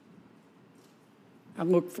 I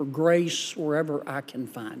look for grace wherever I can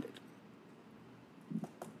find it.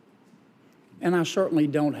 And I certainly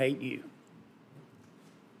don't hate you.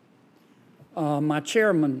 My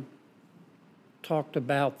chairman talked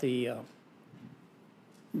about the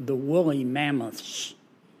woolly mammoths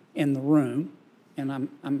in the room, and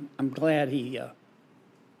I'm glad he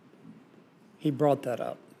brought that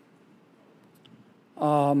up.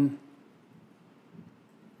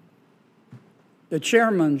 The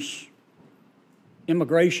chairman's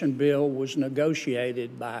immigration bill was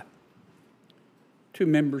negotiated by 2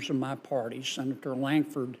 members of my party, Senator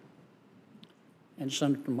Langford and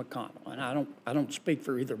Senator McConnell, and I don't speak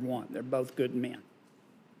for either one. They're both good men.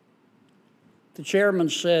 The chairman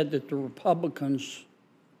said that the Republicans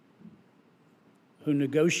who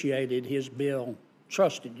negotiated his bill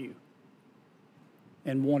trusted you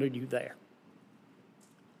and wanted you there.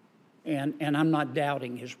 And I'm not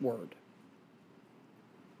doubting his word.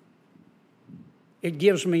 It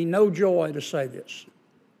gives me no joy to say this,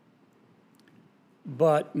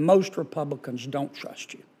 but most Republicans don't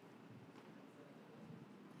trust you.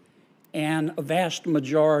 And a vast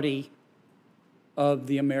majority of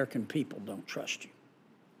the American people don't trust you.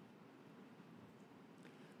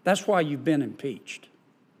 That's why you've been impeached.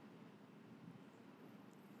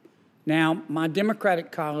 Now, my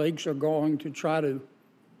Democratic colleagues are going to try to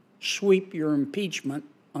sweep your impeachment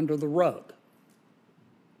under the rug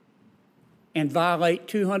and violate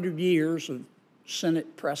 200 years of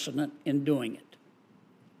Senate precedent in doing it.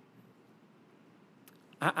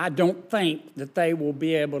 I don't think that they will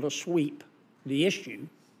be able to sweep the issue,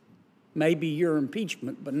 maybe your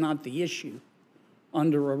impeachment, but not the issue,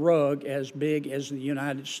 under a rug as big as the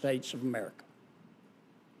United States of America.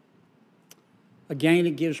 Again,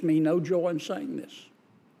 it gives me no joy in saying this.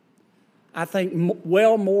 I think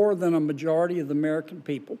well more than a majority of the American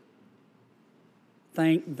people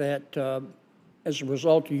think that as a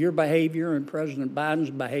result of your behavior and President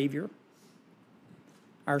Biden's behavior,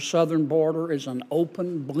 our southern border is an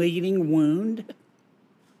open, bleeding wound.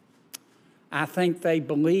 I think they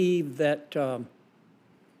believe that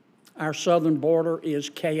our southern border is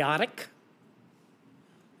chaotic.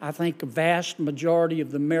 I think a vast majority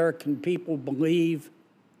of the American people believe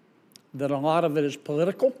that a lot of it is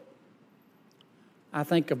political. I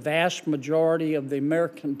think a vast majority of the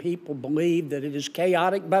American people believe that it is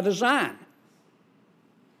chaotic by design,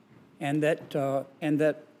 and that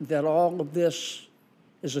all of this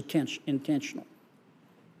is intentional.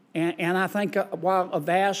 And I think while a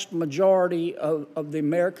vast majority of the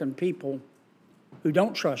American people who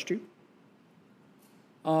don't trust you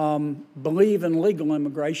believe in legal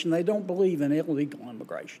immigration, they don't believe in illegal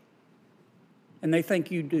immigration. And they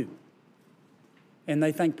think you do. And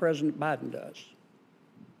they think President Biden does.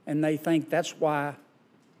 And they think that's why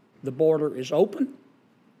the border is open.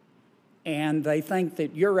 And they think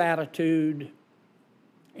that your attitude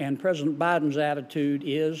and President Biden's attitude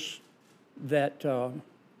is that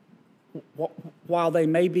while they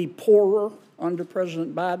may be poorer under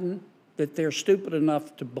President Biden, that they're stupid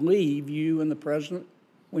enough to believe you and the president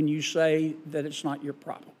when you say that it's not your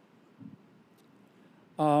problem.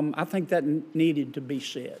 I think that needed to be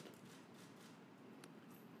said.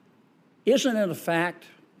 Isn't it a fact,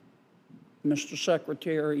 Mr.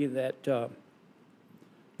 Secretary, that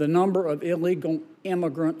the number of illegal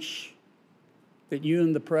immigrants that you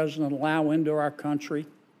and the president allow into our country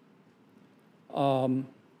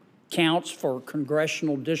counts for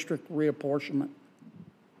congressional district reapportionment?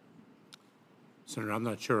 Senator, I'm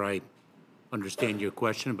not sure I understand your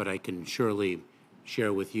question, but I can surely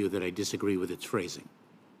share with you that I disagree with its phrasing.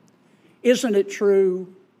 Isn't it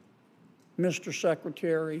true, Mr.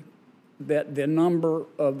 Secretary, that the number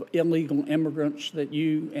of illegal immigrants that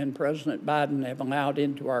you and President Biden have allowed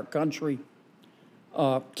into our country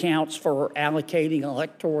counts for allocating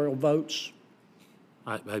electoral votes?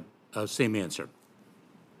 Same answer.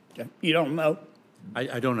 Okay. You don't know?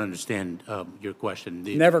 I don't understand your question.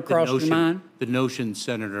 Never crossed your mind? The notion,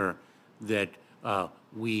 Senator, that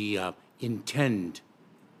we intend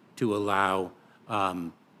to allow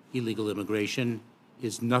illegal immigration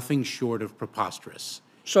is nothing short of preposterous.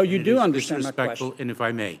 So you do understand my question? And if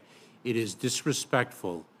I may, it is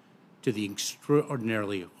disrespectful to the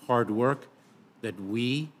extraordinarily hard work that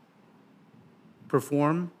we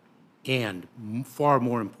perform, and far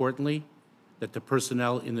more importantly, that the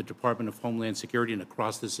personnel in the Department of Homeland Security and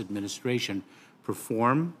across this administration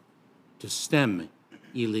perform to stem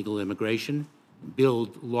illegal immigration,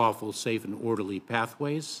 build lawful, safe, and orderly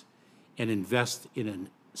pathways, and invest in a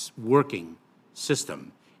working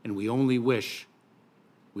system. And we only wish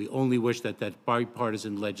that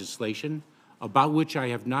bipartisan legislation, about which I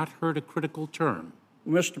have not heard a critical term,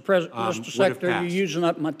 Mr. Secretary, you're using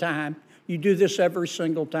up my time. You do this every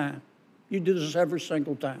single time. You do this every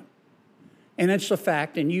single time. And it's a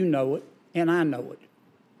fact, and you know it, and I know it,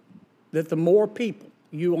 that the more people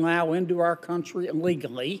you allow into our country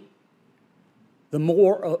illegally, the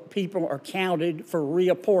more people are counted for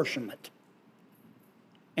reapportionment.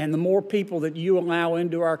 And the more people that you allow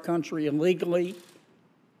into our country illegally,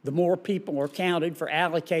 the more people are counted for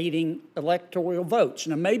allocating electoral votes.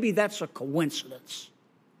 Now, maybe that's a coincidence,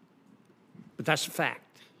 but that's a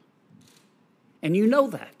fact. And you know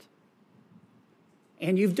that.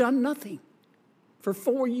 And you've done nothing for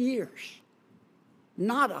 4 years.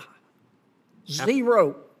 Nada.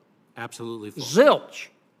 Zero. absolutely false. Zilch.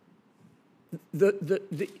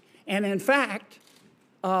 And in fact,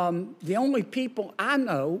 the only people I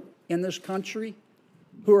know in this country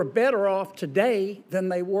who are better off today than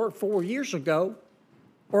they were 4 years ago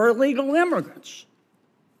are illegal immigrants.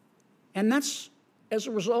 And that's as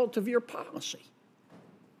a result of your policy.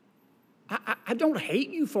 I don't hate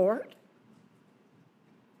you for it.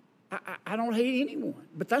 I don't hate anyone,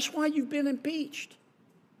 but that's why you've been impeached.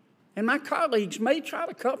 And my colleagues may try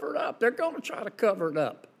to cover it up. They're going to try to cover it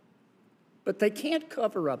up. But they can't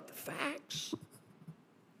cover up the facts.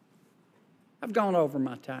 I've gone over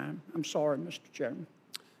my time. I'm sorry, Mr. Chairman.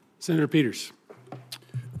 Senator Peters.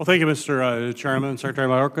 Well, thank you, Mr. Chairman, Secretary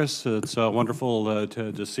Mayorkas. It's wonderful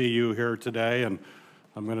to see you here today, and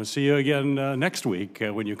I'm going to see you again next week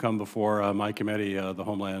when you come before my committee, the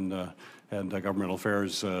Homeland and Governmental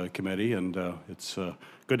Affairs Committee, and it's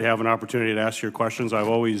good to have an opportunity to ask your questions. I've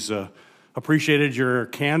always appreciated your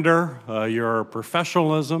candor, your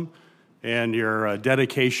professionalism, and your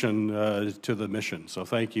dedication to the mission. So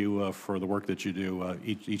thank you for the work that you do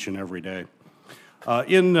each and every day.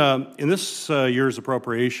 In this year's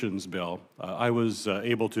appropriations bill, I was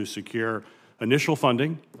able to secure initial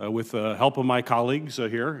funding with the help of my colleagues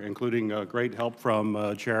here, including great help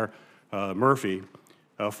from Chair Murphy,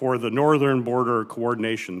 for the Northern Border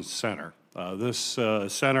Coordination Center. This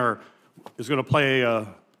center is going to play a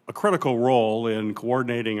critical role in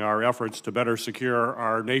coordinating our efforts to better secure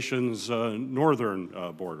our nation's northern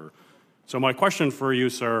border. So my question for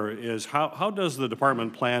you, sir, is how does the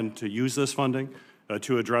department plan to use this funding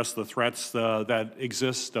to address the threats that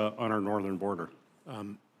exist on our northern border?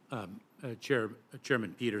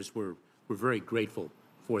 Chairman Peters, we're very grateful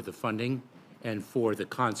for the funding and for the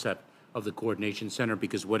concept of the Coordination Center,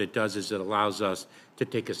 because what it does is it allows us to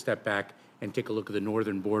take a step back and take a look at the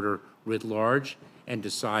northern border writ large and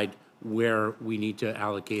decide where we need to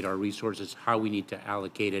allocate our resources, how we need to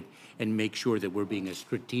allocate it, and make sure that we're being as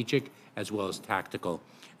strategic as well as tactical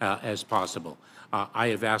as possible. I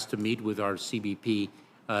have asked to meet with our CBP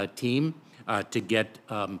team to get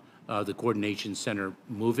the Coordination Center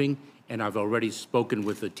moving, and I've already spoken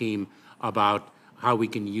with the team about how we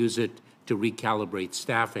can use it to recalibrate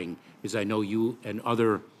staffing, because I know you and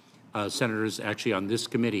other senators actually on this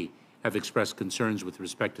committee have expressed concerns with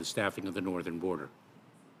respect to staffing of the northern border.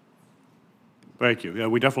 Thank you. Yeah,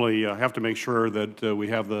 we definitely have to make sure that we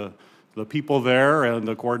have the people there and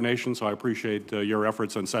the coordination, so I appreciate your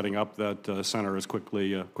efforts in setting up that center as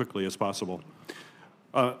quickly as possible.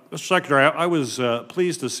 Mr. Secretary, I was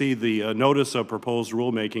pleased to see the notice of proposed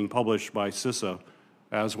rulemaking published by CISA,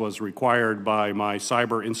 as was required by my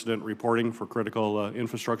Cyber Incident Reporting for Critical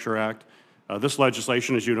Infrastructure Act. This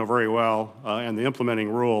legislation, as you know very well, and the implementing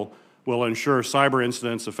rule will ensure cyber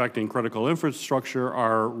incidents affecting critical infrastructure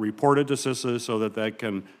are reported to CISA so that they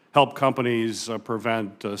can help companies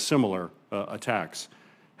prevent similar attacks.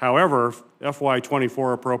 However,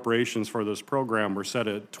 FY24 appropriations for this program were set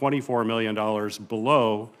at $24 million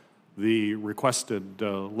below the requested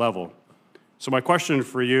level. So my question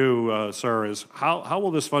for you, sir, is how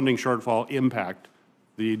will this funding shortfall impact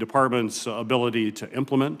the department's ability to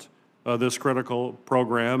implement this critical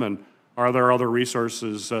program, and are there other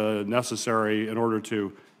resources necessary in order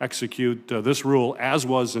to execute this rule as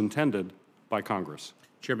was intended by Congress?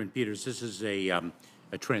 Chairman Peters, this is a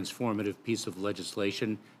transformative piece of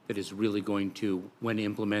legislation that is really going to, when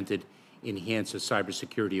implemented, enhance the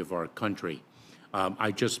cybersecurity of our country.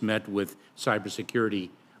 I just met with cybersecurity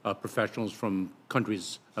professionals from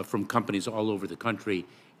companies all over the country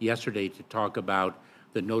yesterday to talk about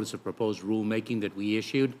the notice of proposed rulemaking that we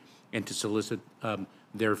issued and to solicit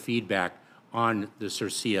their feedback on the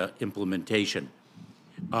CIRCIA implementation.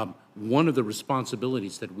 One of the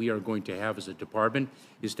responsibilities that we are going to have as a department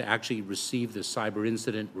is to actually receive the cyber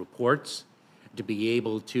incident reports, to be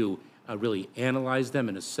able to really analyze them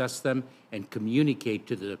and assess them and communicate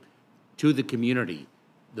to the community,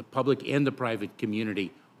 the public and the private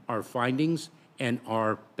community, our findings and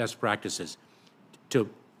our best practices. To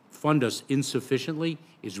fund us insufficiently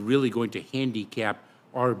is really going to handicap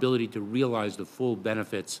our ability to realize the full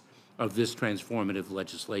benefits of this transformative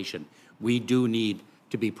legislation. We do need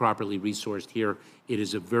to be properly resourced here. It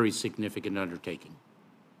is a very significant undertaking.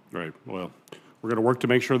 Right. Well, we're going to work to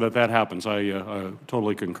make sure that that happens. I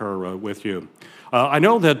totally concur with you. I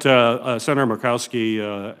know that Senator Murkowski,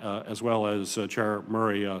 as well as Chair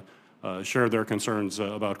Murray, shared their concerns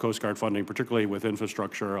about Coast Guard funding, particularly with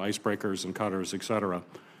infrastructure, icebreakers and cutters, et cetera.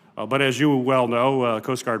 But as you well know,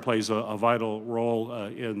 Coast Guard plays a vital role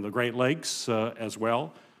in the Great Lakes as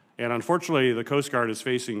well. And unfortunately, the Coast Guard is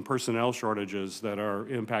facing personnel shortages that are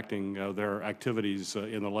impacting their activities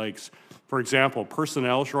in the lakes. For example,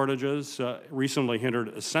 personnel shortages recently hindered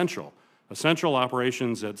essential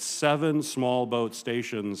operations at 7 small boat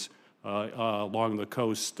stations along the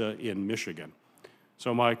coast in Michigan.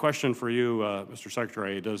 So my question for you, Mr.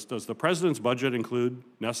 Secretary, does the President's budget include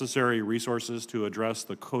necessary resources to address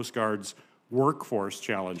the Coast Guard's workforce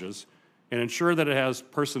challenges? and ensure that it has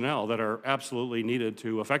personnel that are absolutely needed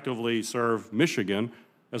to effectively serve Michigan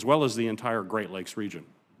as well as the entire Great Lakes region?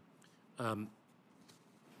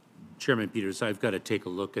 Chairman Peters, I've got to take a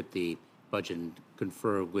look at the budget and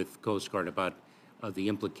confer with Coast Guard about the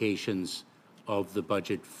implications of the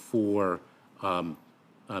budget for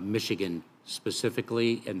Michigan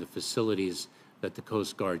specifically and the facilities that the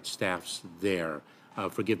Coast Guard staffs there.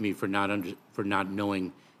 Forgive me for not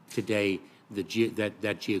knowing today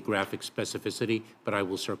that geographic specificity, but I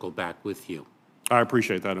will circle back with you. I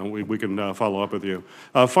appreciate that, and we can follow up with you.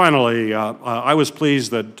 Finally, I was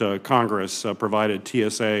pleased that Congress provided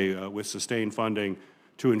TSA with sustained funding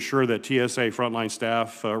to ensure that TSA frontline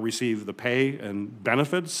staff receive the pay and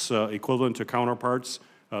benefits equivalent to counterparts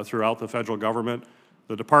throughout the federal government.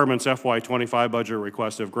 The department's FY25 budget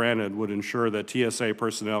request, if granted, would ensure that TSA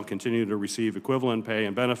personnel continue to receive equivalent pay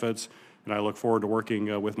and benefits, and I look forward to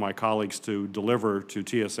working with my colleagues to deliver to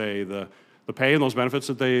TSA the pay and those benefits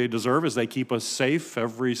that they deserve as they keep us safe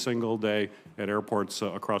every single day at airports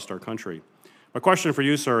across our country. My question for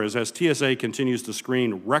you, sir, is as TSA continues to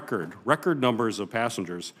screen record numbers of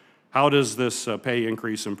passengers, how does this pay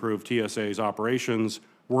increase improve TSA's operations,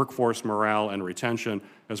 workforce morale and retention,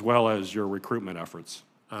 as well as your recruitment efforts?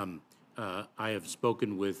 I have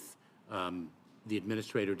spoken with the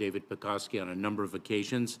Administrator, David Pekoski, on a number of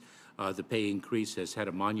occasions. The pay increase has had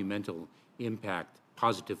a monumental impact,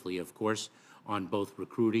 positively, of course, on both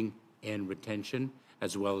recruiting and retention,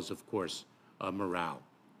 as well as, of course, morale.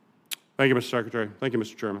 Thank you, Mr. Secretary. Thank you,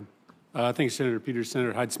 Mr. Chairman. Thank you, Senator Peters.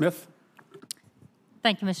 Senator Hyde-Smith.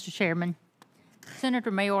 Thank you, Mr. Chairman.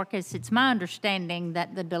 Senator Mayorkas, it's my understanding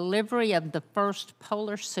that the delivery of the first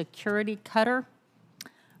polar security cutter,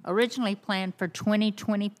 originally planned for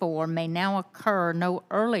 2024, may now occur no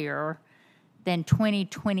earlier than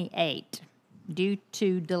 2028 due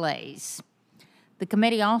to delays. The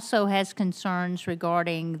committee also has concerns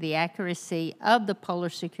regarding the accuracy of the polar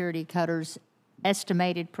security cutter's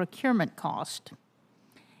estimated procurement cost.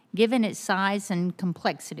 Given its size and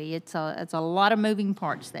complexity, it's a lot of moving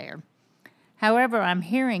parts there. However, I'm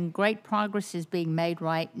hearing great progress is being made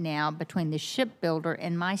right now between the shipbuilder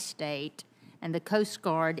in my state and the Coast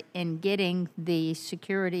Guard in getting the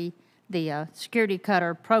security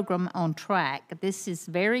cutter program on track. This is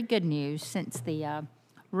very good news since the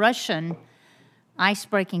Russian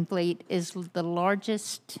ice-breaking fleet is the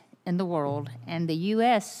largest in the world, and the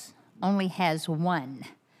U.S. only has one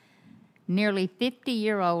nearly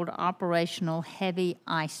 50-year-old operational heavy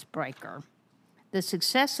icebreaker. The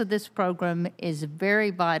success of this program is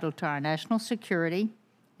very vital to our national security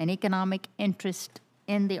and economic interest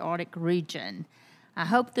in the Arctic region. I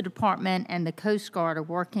hope the Department and the Coast Guard are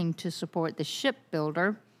working to support the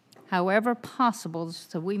shipbuilder however possible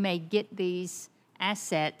so we may get these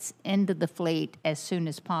assets into the fleet as soon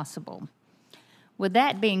as possible. With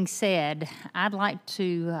that being said, I'd like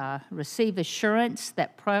to receive assurance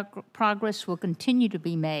that progress will continue to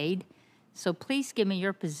be made. So please give me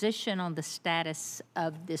your position on the status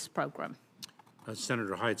of this program.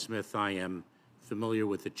 Senator Hyde-Smith, I am familiar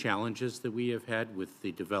with the challenges that we have had with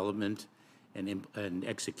the development and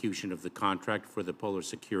execution of the contract for the Polar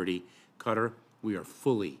Security Cutter. We are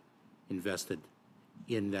fully invested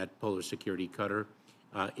in that Polar Security Cutter.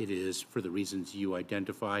 It is, for the reasons you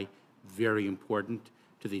identify, very important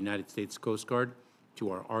to the United States Coast Guard, to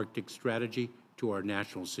our Arctic strategy, to our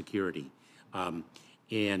national security.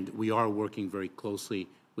 And we are working very closely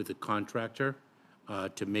with the contractor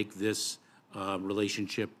to make this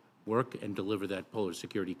relationship work and deliver that Polar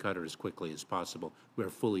Security Cutter as quickly as possible. We are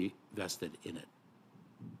fully vested in it.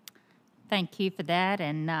 Thank you for that.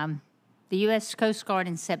 And the U.S. Coast Guard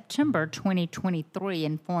in September 2023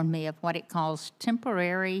 informed me of what it calls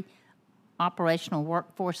temporary operational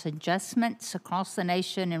workforce adjustments across the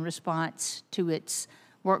nation in response to its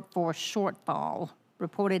workforce shortfall,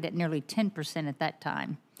 reported at nearly 10% at that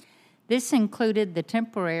time. This included the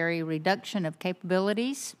temporary reduction of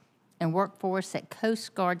capabilities and workforce at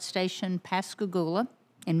Coast Guard Station Pascagoula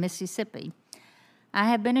in Mississippi. I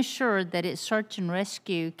have been assured that its search and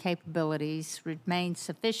rescue capabilities remain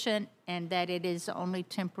sufficient and that it is only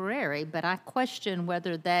temporary, but I question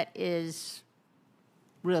whether that is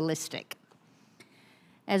realistic.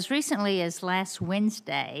 As recently as last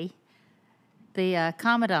Wednesday, the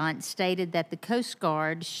Commandant stated that the Coast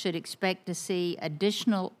Guard should expect to see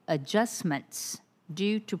additional adjustments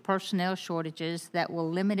due to personnel shortages that will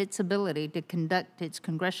limit its ability to conduct its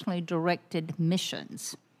congressionally directed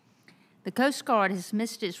missions. The Coast Guard has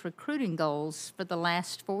missed its recruiting goals for the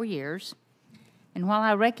last 4 years, and while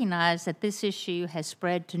I recognize that this issue has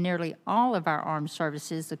spread to nearly all of our armed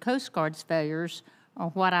services, the Coast Guard's failures are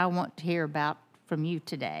what I want to hear about from you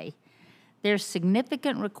today. There's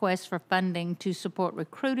significant requests for funding to support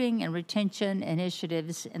recruiting and retention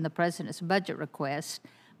initiatives in the President's budget request,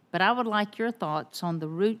 but I would like your thoughts on the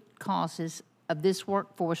root causes of this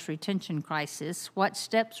workforce retention crisis. What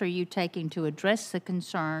steps are you taking to address the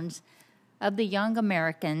concerns of the young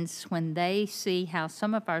Americans when they see how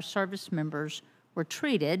some of our service members were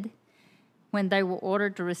treated when they were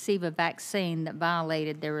ordered to receive a vaccine that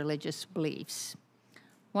violated their religious beliefs?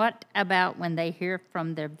 What about when they hear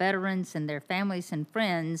from their veterans and their families and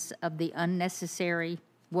friends of the unnecessary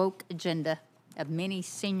woke agenda of many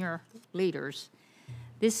senior leaders?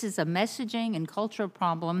 This is a messaging and cultural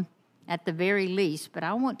problem at the very least, but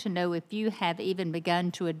I want to know if you have even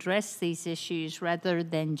begun to address these issues rather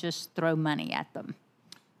than just throw money at them.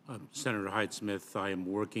 Senator Hyde-Smith, I am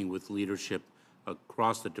working with leadership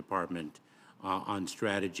across the department on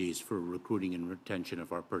strategies for recruiting and retention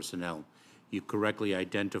of our personnel. You correctly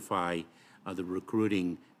identify the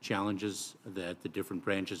recruiting challenges that the different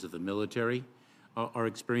branches of the military are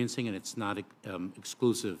experiencing, and it's not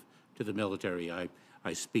exclusive to the military.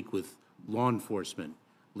 I speak with law enforcement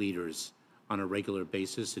leaders on a regular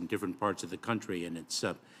basis in different parts of the country, and it's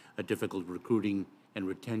a difficult recruiting and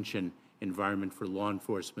retention environment for law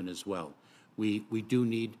enforcement as well. We do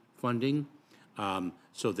need funding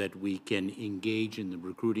so that we can engage in the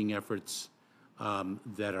recruiting efforts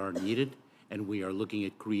that are needed, and we are looking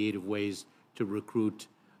at creative ways to recruit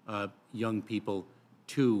young people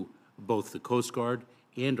to both the Coast Guard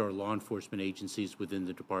and our law enforcement agencies within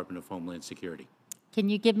the Department of Homeland Security. Can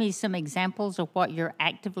you give me some examples of what you're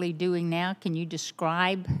actively doing now? Can you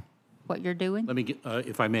describe what you're doing? Let me,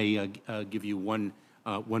 if I may, give you one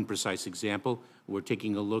precise example. We're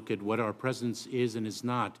taking a look at what our presence is and is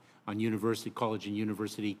not on college and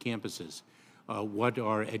university campuses, what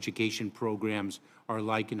our education programs are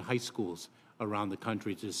like in high schools around the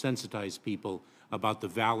country to sensitize people about the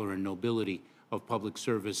valor and nobility of public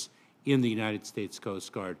service in the United States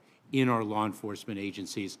Coast Guard, in our law enforcement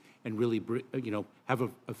agencies, and really, have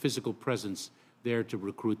a physical presence there to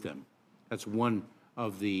recruit them. That's one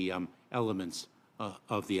of the elements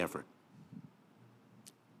of the effort.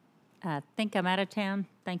 I think I'm out of town.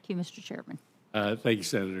 Thank you, Mr. Chairman. Thank you,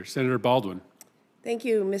 Senator. Senator Baldwin. Thank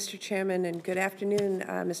you, Mr. Chairman, and good afternoon,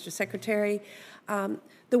 Mr. Secretary.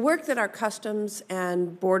 The work that our Customs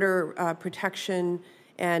and Border Protection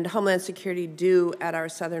and Homeland Security do at our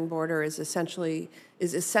southern border is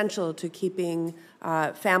essential to keeping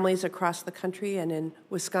families across the country and in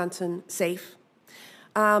Wisconsin safe.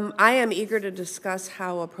 I am eager to discuss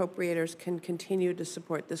how appropriators can continue to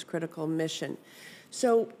support this critical mission.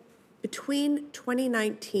 So between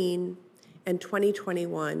 2019 and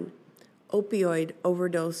 2021, opioid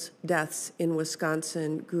overdose deaths in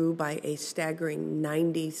Wisconsin grew by a staggering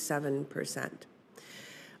 97%,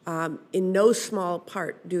 in no small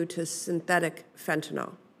part due to synthetic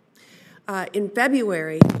fentanyl. In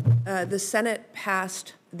February, the Senate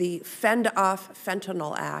passed the Fend Off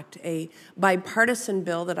Fentanyl Act, a bipartisan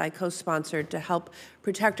bill that I co-sponsored to help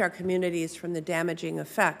protect our communities from the damaging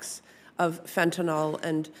effects of fentanyl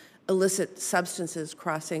and illicit substances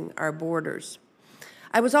crossing our borders.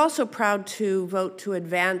 I was also proud to vote to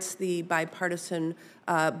advance the bipartisan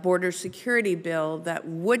border security bill that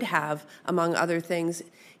would have, among other things,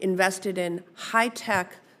 invested in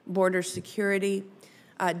high-tech border security,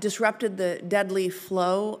 disrupted the deadly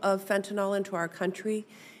flow of fentanyl into our country,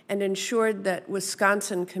 and ensured that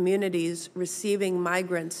Wisconsin communities receiving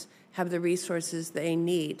migrants have the resources they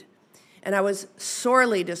need. And I was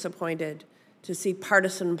sorely disappointed to see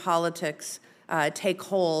partisan politics take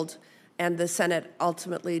hold, and the Senate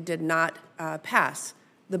ultimately did not pass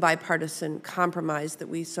the bipartisan compromise that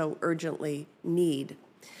we so urgently need.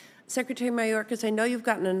 Secretary Mayorkas, I know you've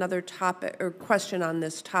gotten another topic or question on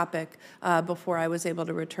this topic before I was able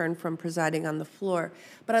to return from presiding on the floor,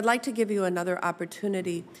 but I'd like to give you another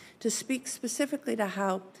opportunity to speak specifically to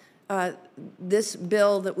how this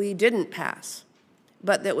bill that we didn't pass,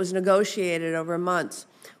 but that was negotiated over months,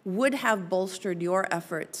 would have bolstered your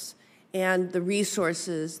efforts and the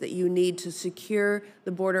resources that you need to secure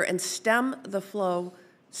the border and stem the flow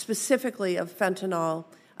specifically of fentanyl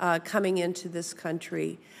coming into this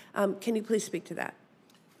country. Can you please speak to that?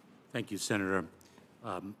 Thank you, Senator.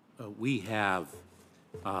 We have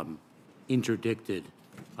interdicted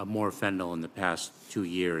more fentanyl in the past 2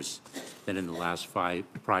 years than in the last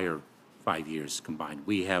prior 5 years combined.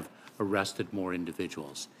 We have arrested more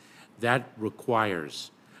individuals. That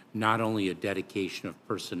requires not only a dedication of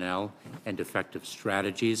personnel and effective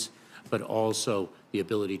strategies, but also the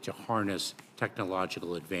ability to harness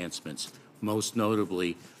technological advancements, most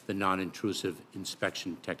notably the non-intrusive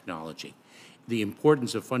inspection technology. The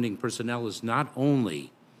importance of funding personnel is not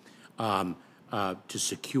only to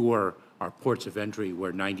secure our ports of entry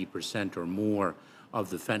where 90% or more of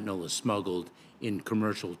the fentanyl is smuggled in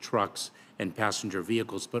commercial trucks and passenger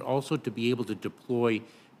vehicles, but also to be able to deploy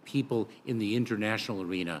people in the international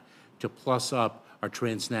arena to plus up our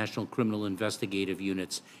transnational criminal investigative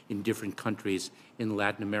units in different countries in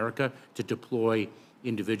Latin America, to deploy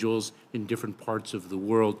individuals in different parts of the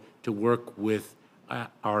world to work with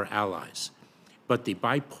our allies. But the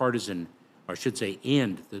bipartisan, or I should say,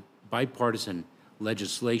 and the bipartisan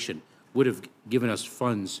legislation would have given us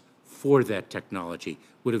funds for that technology,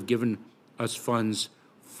 would have given us funds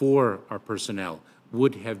for our personnel,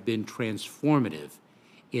 would have been transformative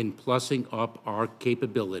in plussing up our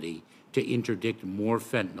capability to interdict more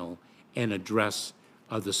fentanyl and address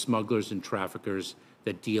the smugglers and traffickers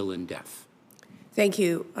that deal in death. Thank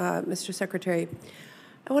you, Mr. Secretary.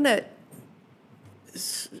 I want to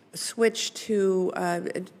switch to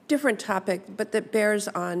a different topic, but that bears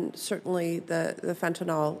on certainly the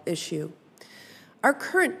fentanyl issue. Our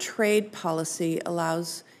current trade policy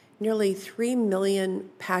allows nearly 3 million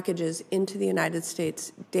packages into the United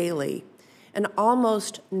States daily, and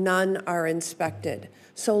almost none are inspected,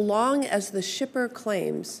 so long as the shipper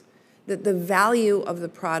claims that the value of the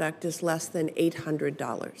product is less than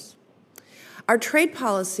 $800. Our trade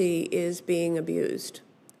policy is being abused.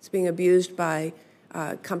 It's being abused by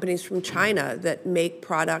companies from China that make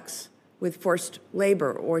products with forced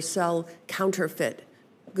labor or sell counterfeit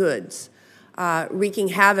goods, wreaking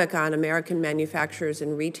havoc on American manufacturers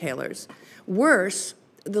and retailers. Worse,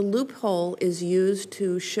 the loophole is used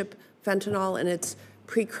to ship fentanyl and its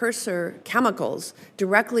precursor chemicals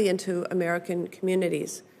directly into American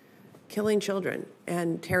communities, killing children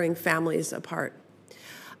and tearing families apart.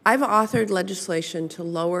 I've authored legislation to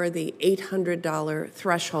lower the $800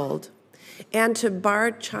 threshold and to bar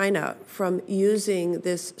China from using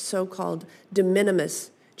this so-called de minimis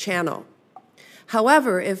channel.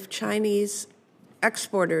 However, if Chinese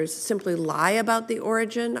exporters simply lie about the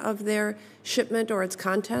origin of their shipment or its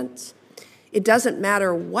contents, it doesn't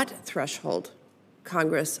matter what threshold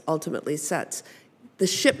Congress ultimately sets. The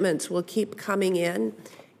shipments will keep coming in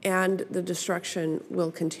and the destruction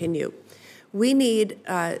will continue. We need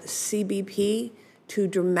CBP to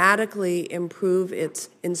dramatically improve its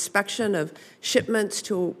inspection of shipments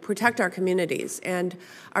to protect our communities. And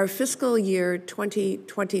our fiscal year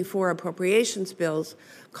 2024 appropriations bills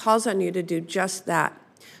calls on you to do just that.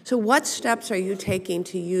 So what steps are you taking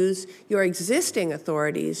to use your existing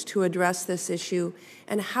authorities to address this issue,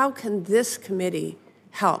 and how can this committee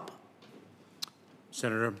help?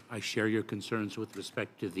 Senator, I share your concerns with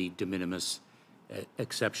respect to the de minimis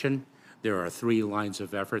exception. There are 3 lines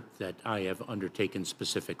of effort that I have undertaken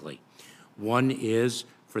specifically. One is,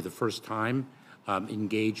 for the first time,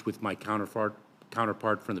 engaged with my counterpart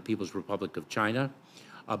from the People's Republic of China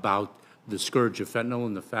about the scourge of fentanyl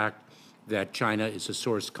and the fact that China is a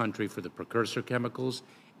source country for the precursor chemicals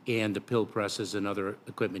and the pill presses and other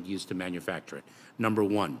equipment used to manufacture it. Number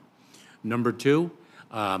one. Number two,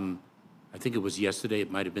 I think it was yesterday,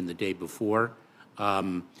 it might have been the day before,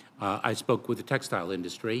 I spoke with the textile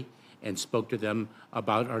industry and spoke to them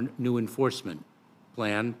about our new enforcement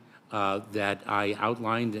plan that I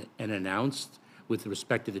outlined and announced with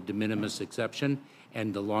respect to the de minimis exception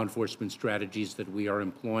and the law enforcement strategies that we are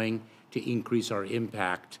employing to increase our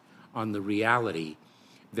impact on the reality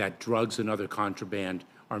that drugs and other contraband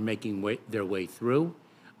are making their way through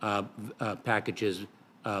packages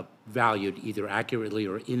valued either accurately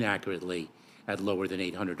or inaccurately at lower than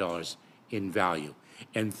 $800 in value.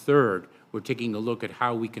 And third, we're taking a look at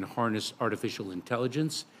how we can harness artificial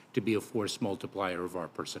intelligence to be a force multiplier of our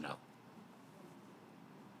personnel.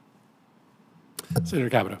 Senator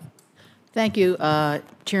Capito. Thank you,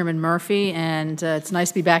 Chairman Murphy, and it's nice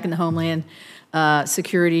to be back in the Homeland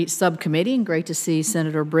Security Subcommittee, and great to see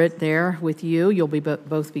Senator Britt there with you. You'll be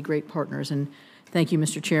both be great partners, and thank you,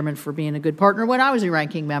 Mr. Chairman, for being a good partner when I was a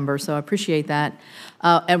ranking member, so I appreciate that.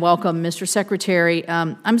 And welcome, Mr. Secretary.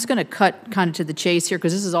 I'm just going to cut kind of to the chase here,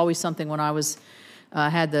 because this is always something when I was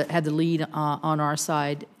had the lead on our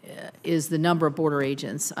side, is the number of border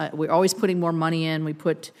agents. We're always putting more money in. We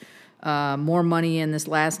put more money in this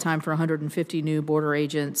last time for 150 new border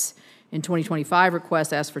agents. In 2025,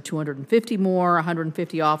 request asked for 250 more,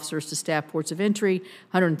 150 officers to staff ports of entry,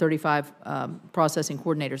 135 processing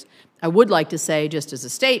coordinators. I would like to say, just as a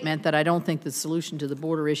statement, that I don't think the solution to the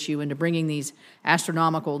border issue and to bringing these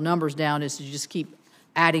astronomical numbers down is to just keep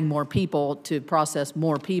adding more people to process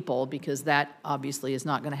more people, because that obviously is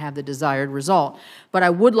not going to have the desired result. But I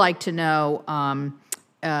would like to know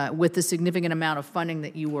with the significant amount of funding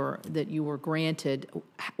that you were granted,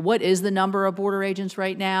 what is the number of border agents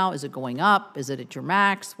right now? Is it going up? Is it at your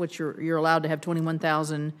max? You're allowed to have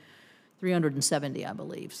 21,370, I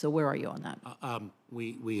believe. So where are you on that?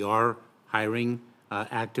 We are hiring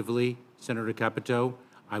actively, Senator Capito.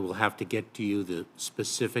 I will have to get to you the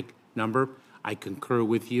specific number. I concur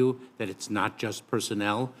with you that it's not just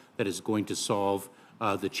personnel that is going to solve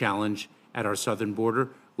the challenge at our southern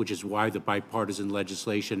border, which is why the bipartisan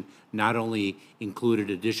legislation not only included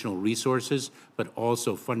additional resources, but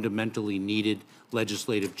also fundamentally needed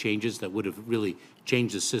legislative changes that would have really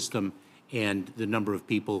changed the system and the number of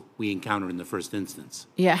people we encounter in the first instance.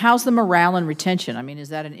 Yeah, how's the morale and retention? I mean, is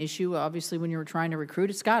that an issue? Obviously, when you were trying to recruit,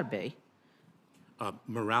 it's got to be.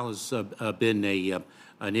 Morale has been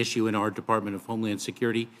an issue in our Department of Homeland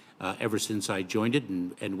Security ever since I joined it,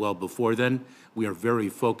 and well before then. We are very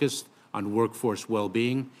focused on workforce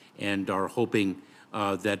well-being and are hoping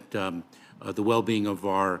that the well-being of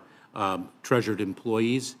our treasured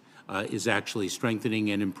employees is actually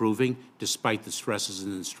strengthening and improving despite the stresses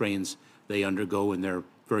and the strains they undergo in their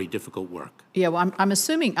very difficult work. Yeah, well, I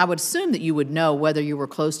would assume that you would know whether you were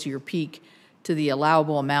close to your peak to the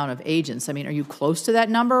allowable amount of agents. I mean, are you close to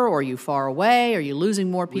that number, or are you far away? Are you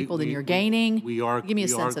losing more people than you're gaining? We are. Give me a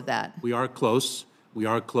sense of that. We are close. We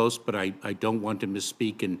are close, but I don't want to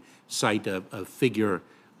misspeak and cite a figure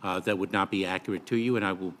that would not be accurate to you, and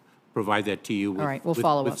I will provide that to you with, all right, we'll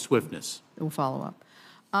follow with up. swiftness. We'll follow up.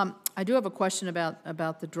 I do have a question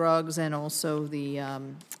about the drugs and also the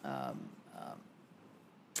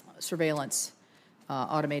surveillance,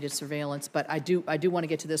 automated surveillance. But I do want to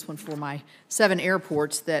get to this one for my 7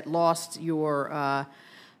 airports that lost your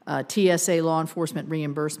TSA law enforcement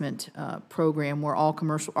reimbursement program, where all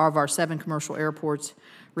of our 7 commercial airports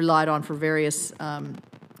relied on for various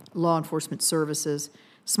law enforcement services.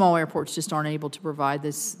 Small airports just aren't able to provide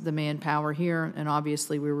the manpower here, and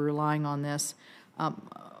obviously we were relying on this.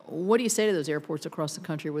 What do you say to those airports across the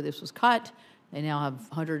country where this was cut? They now have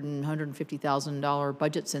 $100,000 and $150,000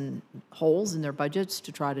 budgets and holes in their budgets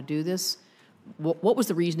to try to do this. What was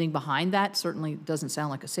the reasoning behind that? Certainly doesn't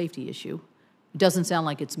sound like a safety issue. It doesn't sound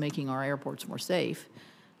like it's making our airports more safe.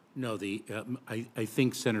 No, I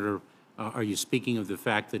think, Senator, are you speaking of the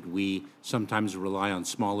fact that we sometimes rely on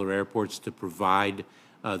smaller airports to provide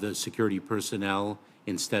the security personnel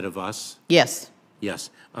instead of us? Yes. Yes.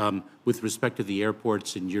 With respect to the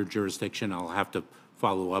airports in your jurisdiction, I'll have to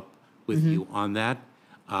follow up with you on that.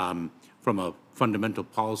 From a fundamental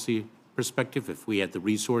policy perspective, if we had the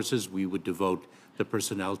resources, we would devote the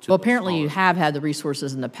personnel to. Well, apparently you have had the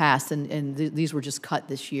resources in the past, and these were just cut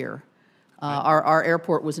this year. Our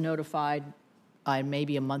airport was notified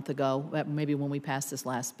maybe a month ago, maybe when we passed this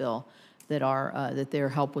last bill, that their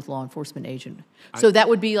help with law enforcement agent. So that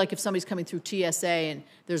would be like if somebody's coming through TSA and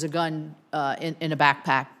there's a gun in a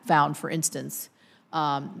backpack found, for instance,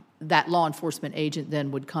 that law enforcement agent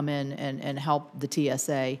then would come in and help the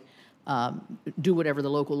TSA do whatever the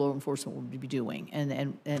local law enforcement would be doing.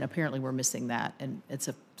 And apparently we're missing that, and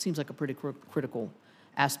seems like a pretty critical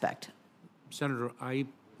aspect. Senator, I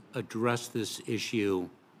addressed this issue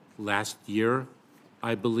last year,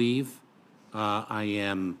 I believe. I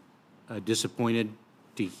am disappointed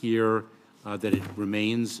to hear that it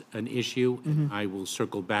remains an issue, and I will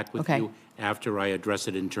circle back with you after I address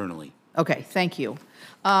it internally. Okay, thank you.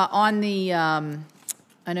 On the,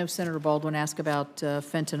 I know Senator Baldwin asked about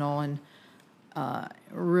fentanyl, and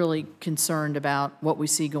really concerned about what we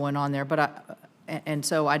see going on there. But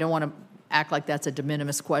so I don't want to act like that's a de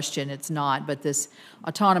minimis question. It's not. But this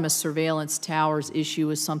autonomous surveillance towers issue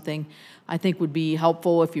is something I think would be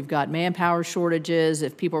helpful if you've got manpower shortages,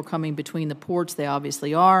 if people are coming between the ports. They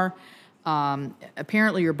obviously are.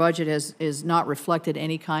 Apparently your budget is not reflected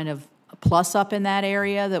any kind of plus up in that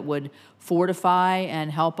area that would fortify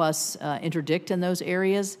and help us interdict in those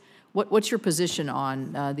areas. What's your position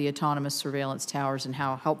on the autonomous surveillance towers and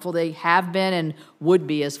how helpful they have been and would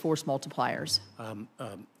be as force multipliers?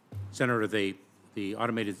 Senator, the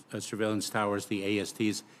automated surveillance towers, the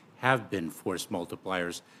ASTs, have been force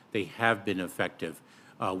multipliers. They have been effective.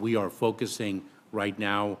 We are focusing right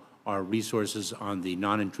now our resources on the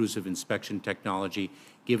non-intrusive inspection technology,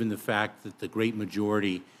 given the fact that the great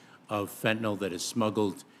majority of fentanyl that is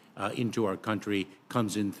smuggled into our country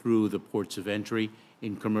comes in through the ports of entry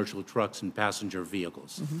in commercial trucks and passenger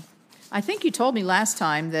vehicles. Mm-hmm. I think you told me last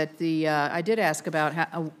time that I did ask about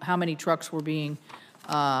how many trucks were being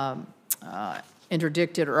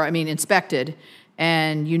interdicted, or inspected,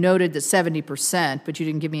 and you noted that 70%, but you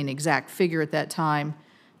didn't give me an exact figure at that time.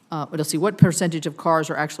 Let's see, what percentage of cars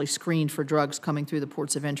are actually screened for drugs coming through the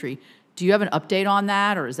ports of entry? Do you have an update on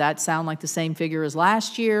that, or does that sound like the same figure as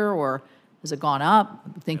last year, or has it gone up?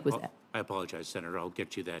 I think with that. I apologize, Senator. I'll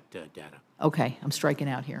get you that data. Okay, I'm striking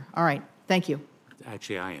out here. All right, thank you.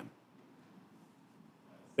 Actually, I am.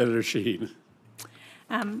 Senator Shaheen.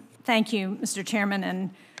 Thank you, Mr. Chairman,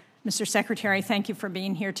 and Mr. Secretary, thank you for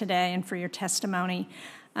being here today and for your testimony.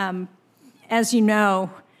 As you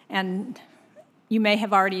know, and you may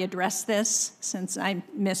have already addressed this since I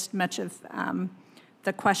missed much of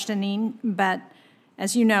the questioning, but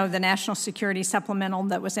as you know, the National Security Supplemental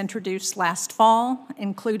that was introduced last fall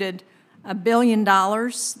included $1 billion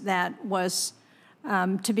that was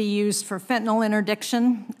to be used for fentanyl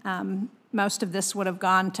interdiction. Most of this would have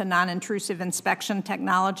gone to non-intrusive inspection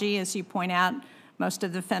technology. As you point out, most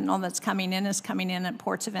of the fentanyl that's coming in is coming in at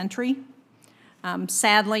ports of entry.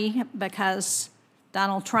 Sadly, because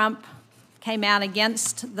Donald Trump came out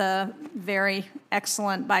against the very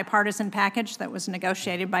excellent bipartisan package that was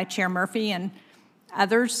negotiated by Chair Murphy and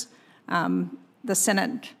others, the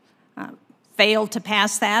Senate failed to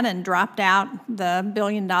pass that and dropped out the $1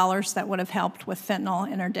 billion that would have helped with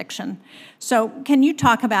fentanyl interdiction. So can you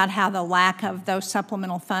talk about how the lack of those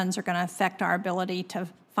supplemental funds are going to affect our ability to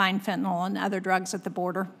find fentanyl and other drugs at the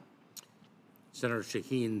border? Senator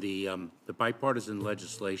Shaheen, the bipartisan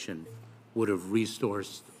legislation would have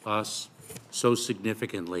resourced us so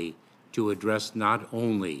significantly to address not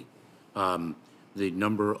only the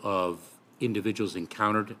number of individuals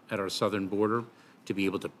encountered at our southern border, to be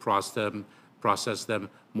able to process them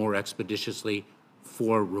more expeditiously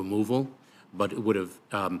for removal, but it would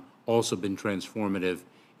have also been transformative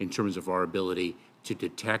in terms of our ability to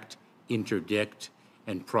detect, interdict,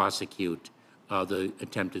 and prosecute the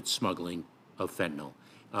attempted smuggling of fentanyl,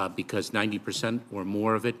 because 90% or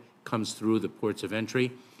more of it comes through the ports of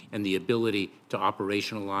entry, and the ability to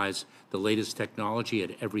operationalize the latest technology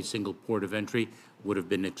at every single port of entry would have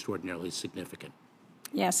been extraordinarily significant.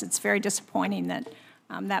 Yes, it's very disappointing that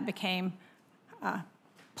that became a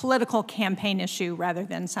political campaign issue rather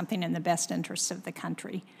than something in the best interests of the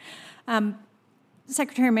country.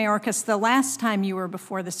 Secretary Mayorkas, the last time you were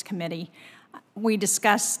before this committee, we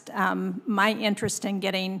discussed my interest in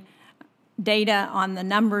getting data on the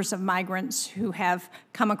numbers of migrants who have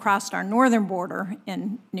come across our northern border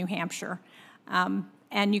in New Hampshire,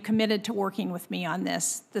 and you committed to working with me on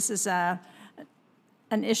this. This is an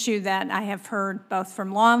issue that I have heard both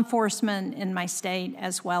from law enforcement in my state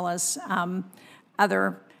as well as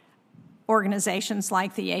other organizations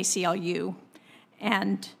like the ACLU.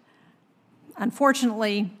 And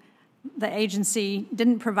unfortunately, the agency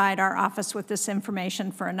didn't provide our office with this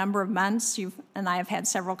information for a number of months. You and I have had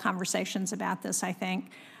several conversations about this, I think,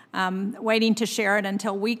 waiting to share it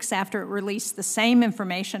until weeks after it released the same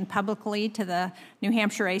information publicly to the New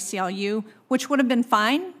Hampshire ACLU, which would have been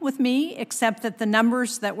fine with me, except that the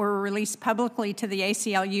numbers that were released publicly to the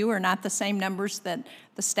ACLU are not the same numbers that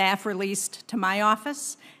the staff released to my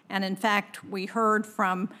office. And in fact, we heard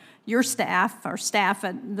from your staff, or staff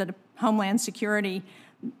at the Homeland Security,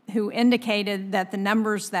 who indicated that the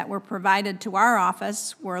numbers that were provided to our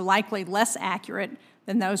office were likely less accurate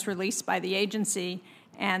than those released by the agency,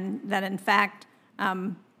 and that in fact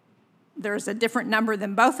there's a different number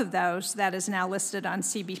than both of those that is now listed on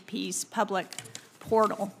CBP's public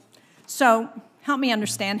portal. So help me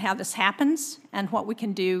understand how this happens and what we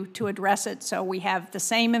can do to address it so we have the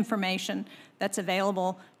same information that's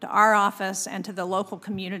available to our office and to the local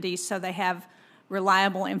communities so they have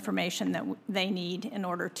reliable information that they need in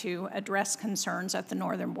order to address concerns at the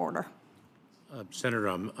northern border. Senator,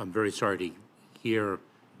 I'm very sorry to hear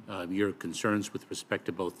your concerns with respect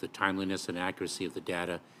to both the timeliness and accuracy of the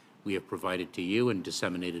data we have provided to you and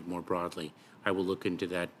disseminated more broadly. I will look into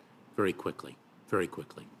that very quickly, very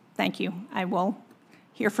quickly. Thank you. I will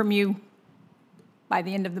hear from you by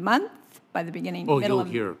the end of the month, by the beginning, middle of...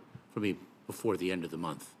 Oh, you'll hear from me before the end of the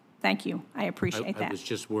month. Thank you. I appreciate that. I was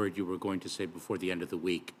just worried you were going to say before the end of the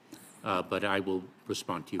week, but I will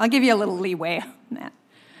respond to you. I'll give you a little leeway on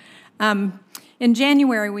that. In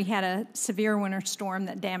January, we had a severe winter storm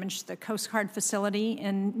that damaged the Coast Guard facility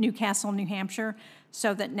in Newcastle, New Hampshire,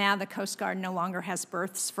 so that now the Coast Guard no longer has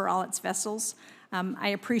berths for all its vessels. I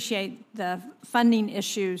appreciate the funding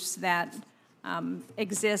issues that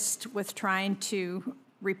exist with trying to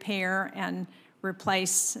repair and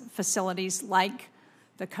replace facilities like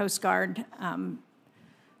the Coast Guard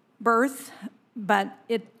berth, but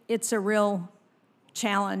it's a real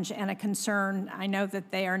challenge and a concern. I know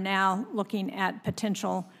that they are now looking at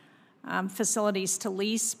potential facilities to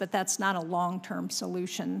lease, but that's not a long-term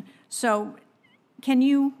solution. So can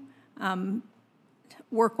you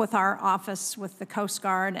work with our office, with the Coast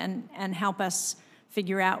Guard, and help us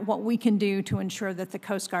figure out what we can do to ensure that the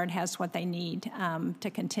Coast Guard has what they need to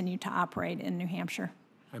continue to operate in New Hampshire.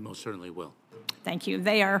 I most certainly will. Thank you.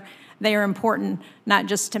 They are important not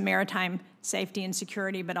just to maritime safety and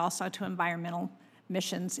security, but also to environmental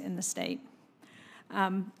missions in the state.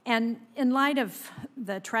 And in light of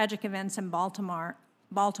the tragic events in Baltimore,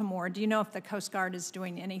 do you know if the Coast Guard is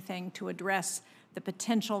doing anything to address the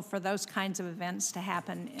potential for those kinds of events to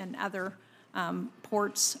happen in other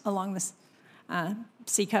ports along the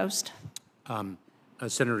seacoast?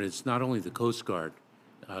 Senator, it's not only the Coast Guard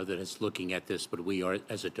that is looking at this, but we are,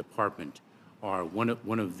 as a department, are one of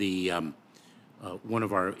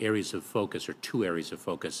our areas of focus, or two areas of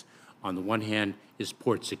focus. On the one hand is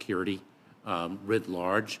port security writ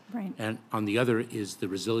large, right, and on the other is the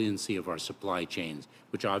resiliency of our supply chains,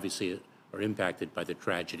 which obviously are impacted by the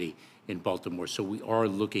tragedy in Baltimore. So we are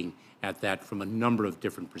looking at that from a number of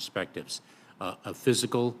different perspectives. A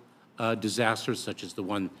physical disaster, such as the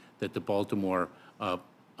one that the Baltimore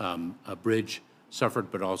bridge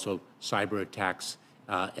suffered, but also cyber attacks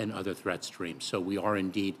and other threat streams. So we are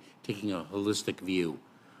indeed taking a holistic view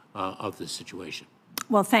of the situation.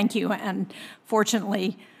 Well, thank you. And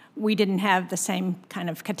fortunately, we didn't have the same kind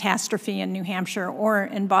of catastrophe in New Hampshire or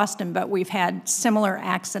in Boston, but we've had similar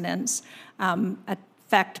accidents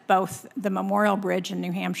affect both the Memorial Bridge in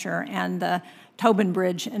New Hampshire and the Tobin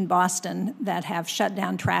Bridge in Boston that have shut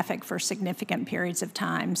down traffic for significant periods of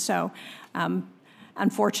time. So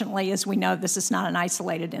unfortunately, as we know, this is not an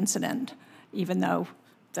isolated incident, even though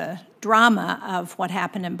the drama of what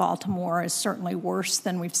happened in Baltimore is certainly worse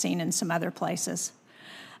than we've seen in some other places.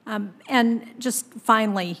 And just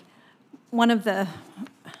finally, one of the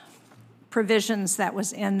provisions that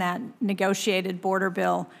was in that negotiated border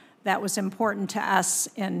bill that was important to us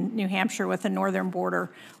in New Hampshire with the northern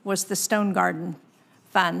border was the Stone Garden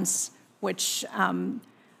funds, which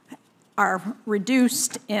are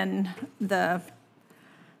reduced in the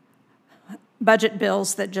budget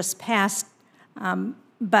bills that just passed.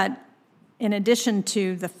 But in addition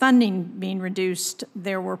to the funding being reduced,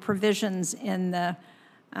 there were provisions in the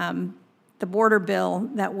border bill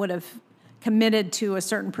that would have committed to a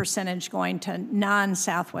certain percentage going to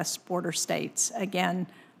non-Southwest border states. Again,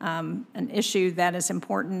 an issue that is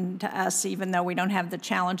important to us, even though we don't have the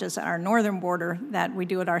challenges at our northern border that we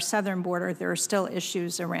do at our southern border. There are still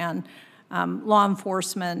issues around law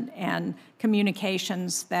enforcement and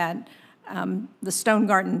communications that the Stone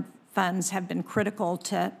Garden funds have been critical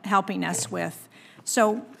to helping us with.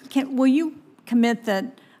 So will you commit that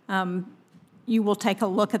you will take a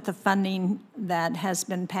look at the funding that has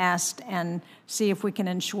been passed and see if we can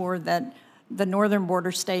ensure that the northern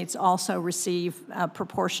border states also receive a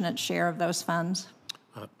proportionate share of those funds?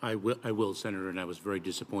 I will, Senator, and I was very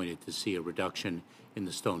disappointed to see a reduction in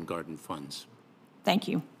the Stone Garden funds. Thank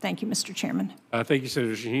you. Thank you, Mr. Chairman. Thank you,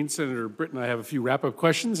 Senator Shaheen. Senator Britt and I have a few wrap-up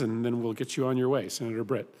questions, and then we'll get you on your way. Senator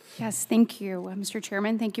Britt. Yes, thank you, Mr.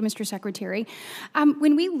 Chairman. Thank you, Mr. Secretary.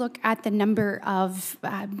 When we look at the number of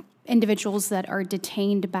individuals that are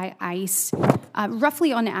detained by ICE,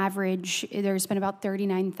 roughly on average, there's been about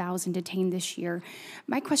 39,000 detained this year.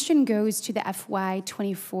 My question goes to the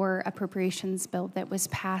FY24 appropriations bill that was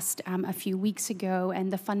passed a few weeks ago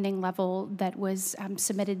and the funding level that was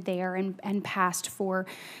submitted there and passed for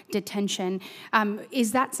detention.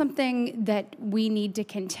 Is that something that we need to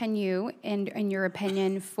continue, in your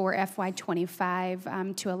opinion, for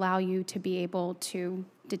FY25 to allow you to be able to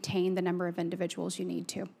detain the number of individuals you need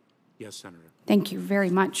to? Yes, Senator. Thank you very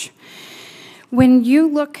much. When you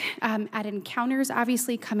look at encounters,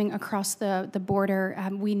 obviously coming across the border,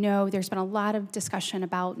 we know there's been a lot of discussion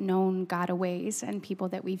about known gotaways and people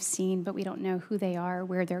that we've seen, but we don't know who they are,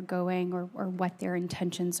 where they're going, or what their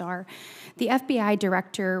intentions are. The FBI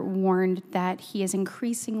director warned that he is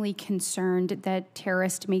increasingly concerned that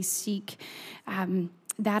terrorists may seek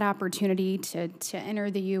that opportunity to enter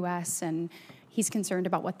the U.S., and he's concerned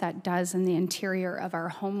about what that does in the interior of our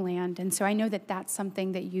homeland. And so I know that that's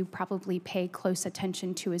something that you probably pay close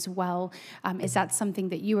attention to as well. Is that something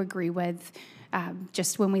that you agree with?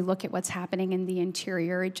 Just when we look at what's happening in the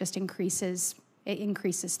interior, it just increases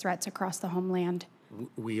threats across the homeland.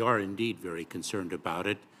 We are indeed very concerned about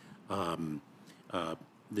it.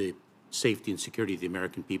 The safety and security of the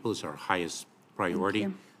American people is our highest priority.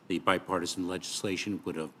 The bipartisan legislation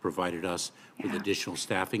would have provided us with additional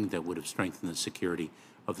staffing that would have strengthened the security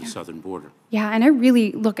of the southern border. Yeah, and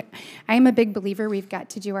I am a big believer we've got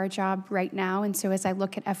to do our job right now. And so as I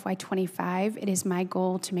look at FY25, it is my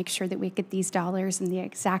goal to make sure that we get these dollars in the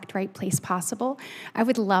exact right place possible. I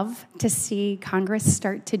would love to see Congress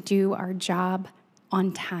start to do our job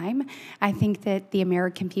on time. I think that the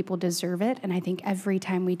American people deserve it, and I think every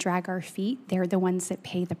time we drag our feet, they're the ones that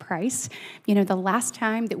pay the price. You know, the last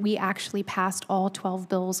time that we actually passed all 12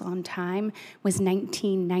 bills on time was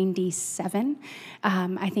 1997.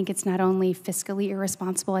 I think it's not only fiscally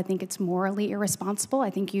irresponsible, I think it's morally irresponsible. I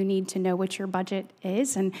think you need to know what your budget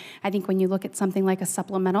is, and I think when you look at something like a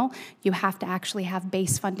supplemental, you have to actually have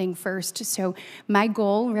base funding first. So my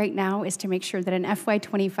goal right now is to make sure that in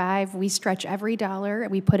FY25, we stretch every dollar,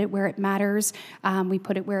 we put it where it matters, we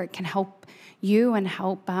put it where it can help you and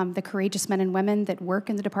help the courageous men and women that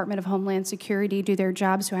work in the Department of Homeland Security do their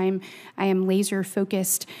job. So I am laser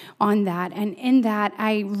focused on that. And in that,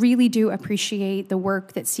 I really do appreciate the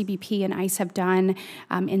work that CBP and ICE have done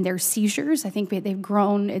in their seizures. I think they've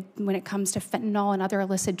grown when it comes to fentanyl and other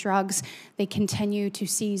illicit drugs. They continue to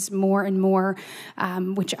seize more and more,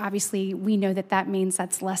 which obviously we know that means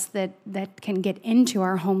that's less that can get into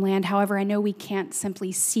our homeland. However, I know we can't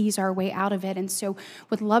simply seize our way out of it. And so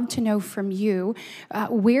would love to know from you,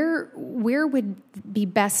 where would be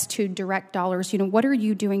best to direct dollars? You know, what are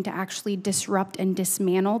you doing to actually disrupt and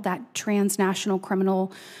dismantle that transnational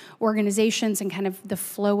criminal organizations and kind of the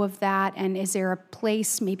flow of that? And is there a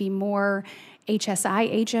place, maybe more HSI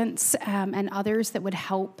agents and others that would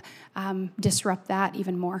help disrupt that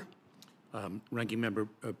even more? Ranking Member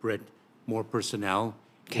Britt, more personnel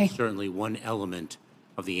is certainly one element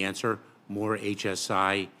of the answer. More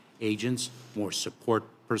HSI agents, more support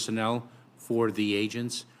personnel for the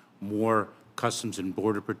agents, more Customs and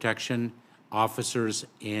Border Protection officers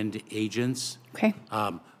and agents,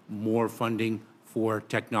 more funding for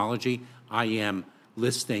technology. I am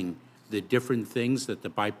listing the different things that the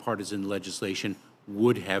bipartisan legislation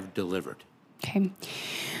would have delivered. Okay.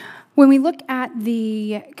 When we look at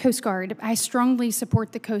the Coast Guard, I strongly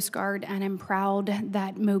support the Coast Guard, and I'm proud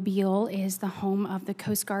that Mobile is the home of the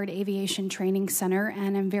Coast Guard Aviation Training Center,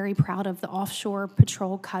 and I'm very proud of the offshore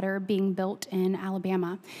patrol cutter being built in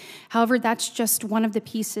Alabama. However, that's just one of the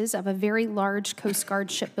pieces of a very large Coast Guard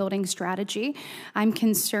shipbuilding strategy. I'm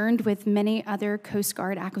concerned with many other Coast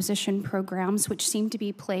Guard acquisition programs, which seem to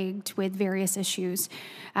be plagued with various issues.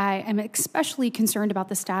 I am especially concerned about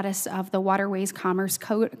the status of the Waterways Commerce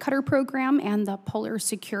Cutter Program and the Polar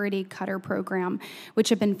Security Cutter Program, which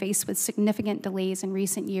have been faced with significant delays in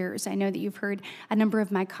recent years. I know that you've heard a number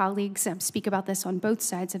of my colleagues speak about this on both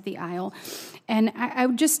sides of the aisle. And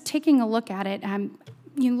I'm just taking a look at it.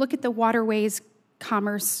 You look at the Waterways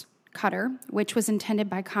Commerce Cutter, which was intended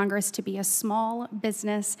by Congress to be a small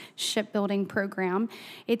business shipbuilding program.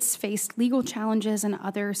 It's faced legal challenges and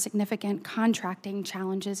other significant contracting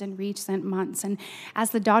challenges in recent months. And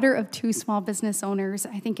as the daughter of two small business owners,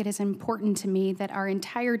 I think it is important to me that our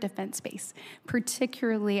entire defense base,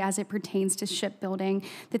 particularly as it pertains to shipbuilding,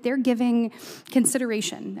 that they're giving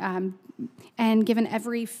consideration and given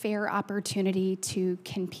every fair opportunity to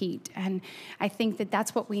compete. And I think that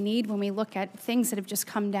that's what we need when we look at things that have just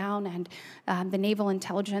come down and the naval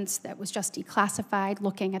intelligence that was just declassified,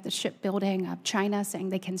 looking at the shipbuilding of China, saying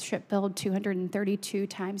they can shipbuild 232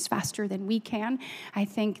 times faster than we can. I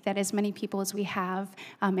think that as many people as we have,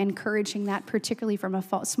 encouraging that, particularly from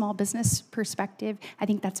a small business perspective, I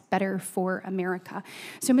think that's better for America.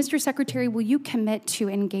 So, Mr. Secretary, will you commit to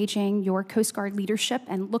engaging your Coast Guard leadership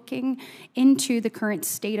and looking into the current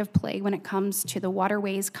state of play when it comes to the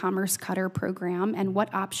Waterways Commerce Cutter Program and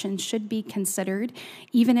what options should be considered,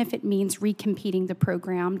 even if it means recompeting the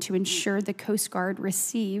program, to ensure the Coast Guard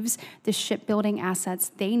receives the shipbuilding assets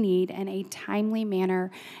they need in a timely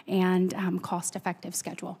manner and cost-effective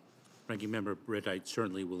schedule? Ranking Member Britt, I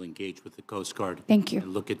certainly will engage with the Coast Guard. Thank you.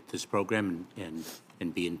 And look at this program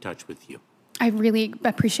and be in touch with you. I really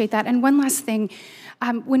appreciate that. And one last thing,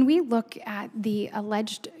 when we look at the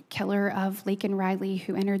alleged killer of Laken Riley,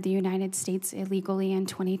 who entered the United States illegally in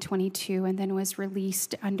 2022 and then was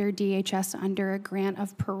released under DHS under a grant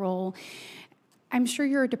of parole, I'm sure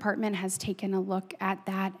your department has taken a look at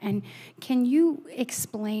that. And can you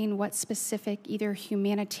explain what specific either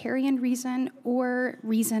humanitarian reason or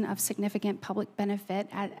reason of significant public benefit,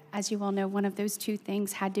 as you well know, one of those two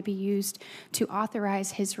things had to be used to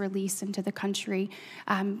authorize his release into the country?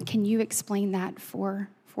 Can you explain that for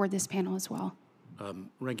this panel as well?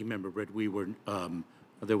 Ranking Member Britt,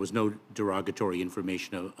 there was no derogatory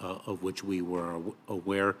information of which we were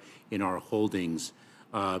aware in our holdings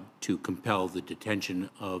to compel the detention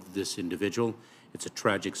of this individual. It's a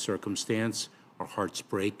tragic circumstance. Our hearts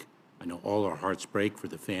break. I know all our hearts break for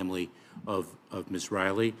the family of Ms.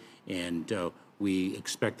 Riley, and we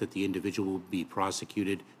expect that the individual will be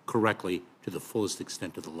prosecuted correctly to the fullest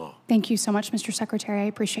extent of the law. Thank you so much, Mr. Secretary. I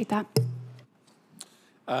appreciate that.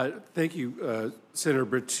 Thank you, Senator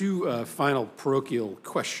Britt. Two final parochial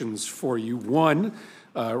questions for you. One,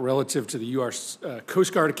 relative to the U.S.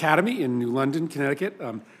 Coast Guard Academy in New London, Connecticut.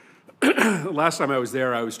 Last time I was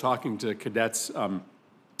there, I was talking to cadets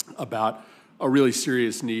about a really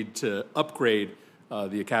serious need to upgrade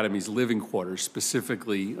the Academy's living quarters,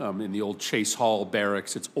 specifically in the old Chase Hall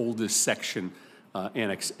Barracks, its oldest section,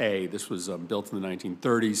 Annex A. This was built in the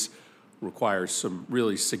 1930s, requires some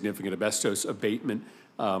really significant asbestos abatement,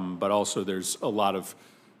 but also there's a lot of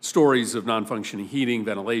stories of non-functioning heating,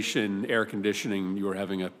 ventilation, air conditioning. You were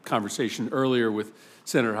having a conversation earlier with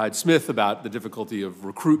Senator Hyde-Smith about the difficulty of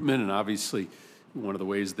recruitment, and obviously one of the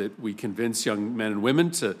ways that we convince young men and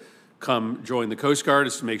women to come join the Coast Guard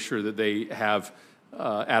is to make sure that they have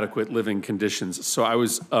adequate living conditions. So I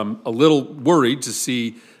was a little worried to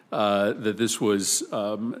see that this was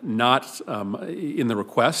not in the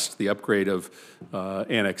request, the upgrade of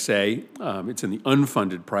Annex A. It's in the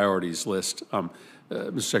unfunded priorities list.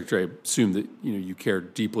 Mr. Secretary, I assume that you care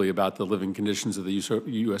deeply about the living conditions of the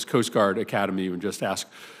U.S. Coast Guard Academy, and just ask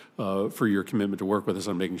for your commitment to work with us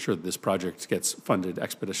on making sure that this project gets funded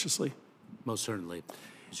expeditiously. Most certainly.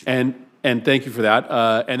 And thank you for that.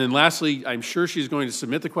 And then lastly, I'm sure she's going to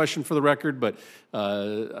submit the question for the record, but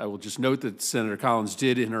I will just note that Senator Collins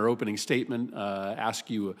did, in her opening statement, ask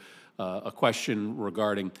you a question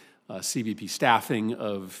regarding CBP staffing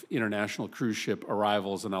of international cruise ship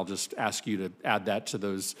arrivals, and I'll just ask you to add that to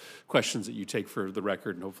those questions that you take for the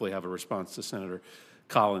record, and hopefully have a response to Senator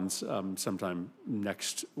Collins sometime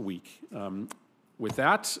next week. With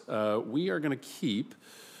that, we are going to keep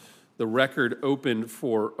the record open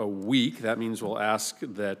for a week. That means we'll ask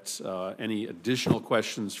that any additional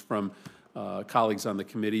questions from colleagues on the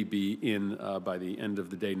committee be in by the end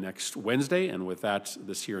of the day next Wednesday. And with that,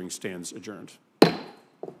 this hearing stands adjourned.